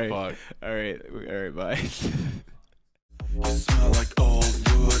 What the All right. fuck? All right, bye. You smell like old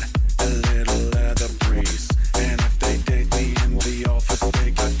wood, a little leather breeze. And if they date me in the office, they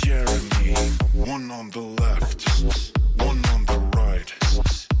got Jeremy. One on the left, one on the right,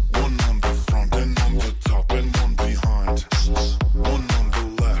 one on the front and on the top, and one behind. One on the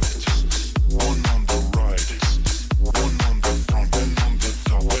left, one on the right, one on the front and on the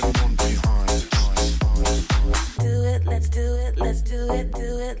top, and one behind. Do it, let's do it, let's do it,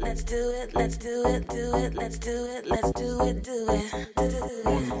 do it, let's do it, let's do it, do it, let's do it, let's do it, do it.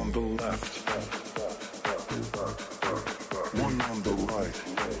 One on the left, one on the right,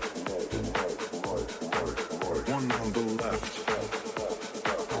 one on the left,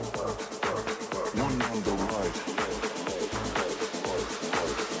 one on the right.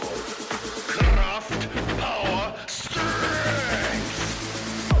 Kraft, power, strength.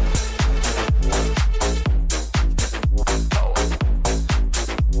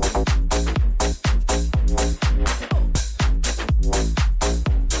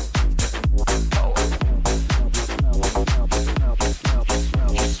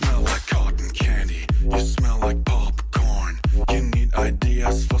 You smell like cotton candy. You smell like popcorn. You need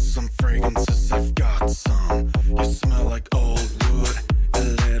ideas for some fragrances. I've got some. You smell like old wood, a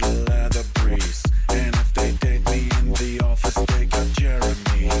little leather breeze. And if they date me in the office, they got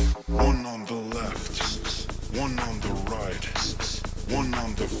Jeremy. One on the left, one on the right, one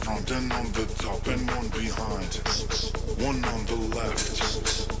on the front and on the top, and one behind. One on the left,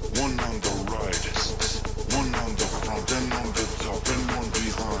 one on the right, one on the front and on the top, and one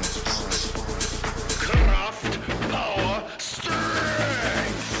behind. Kraft,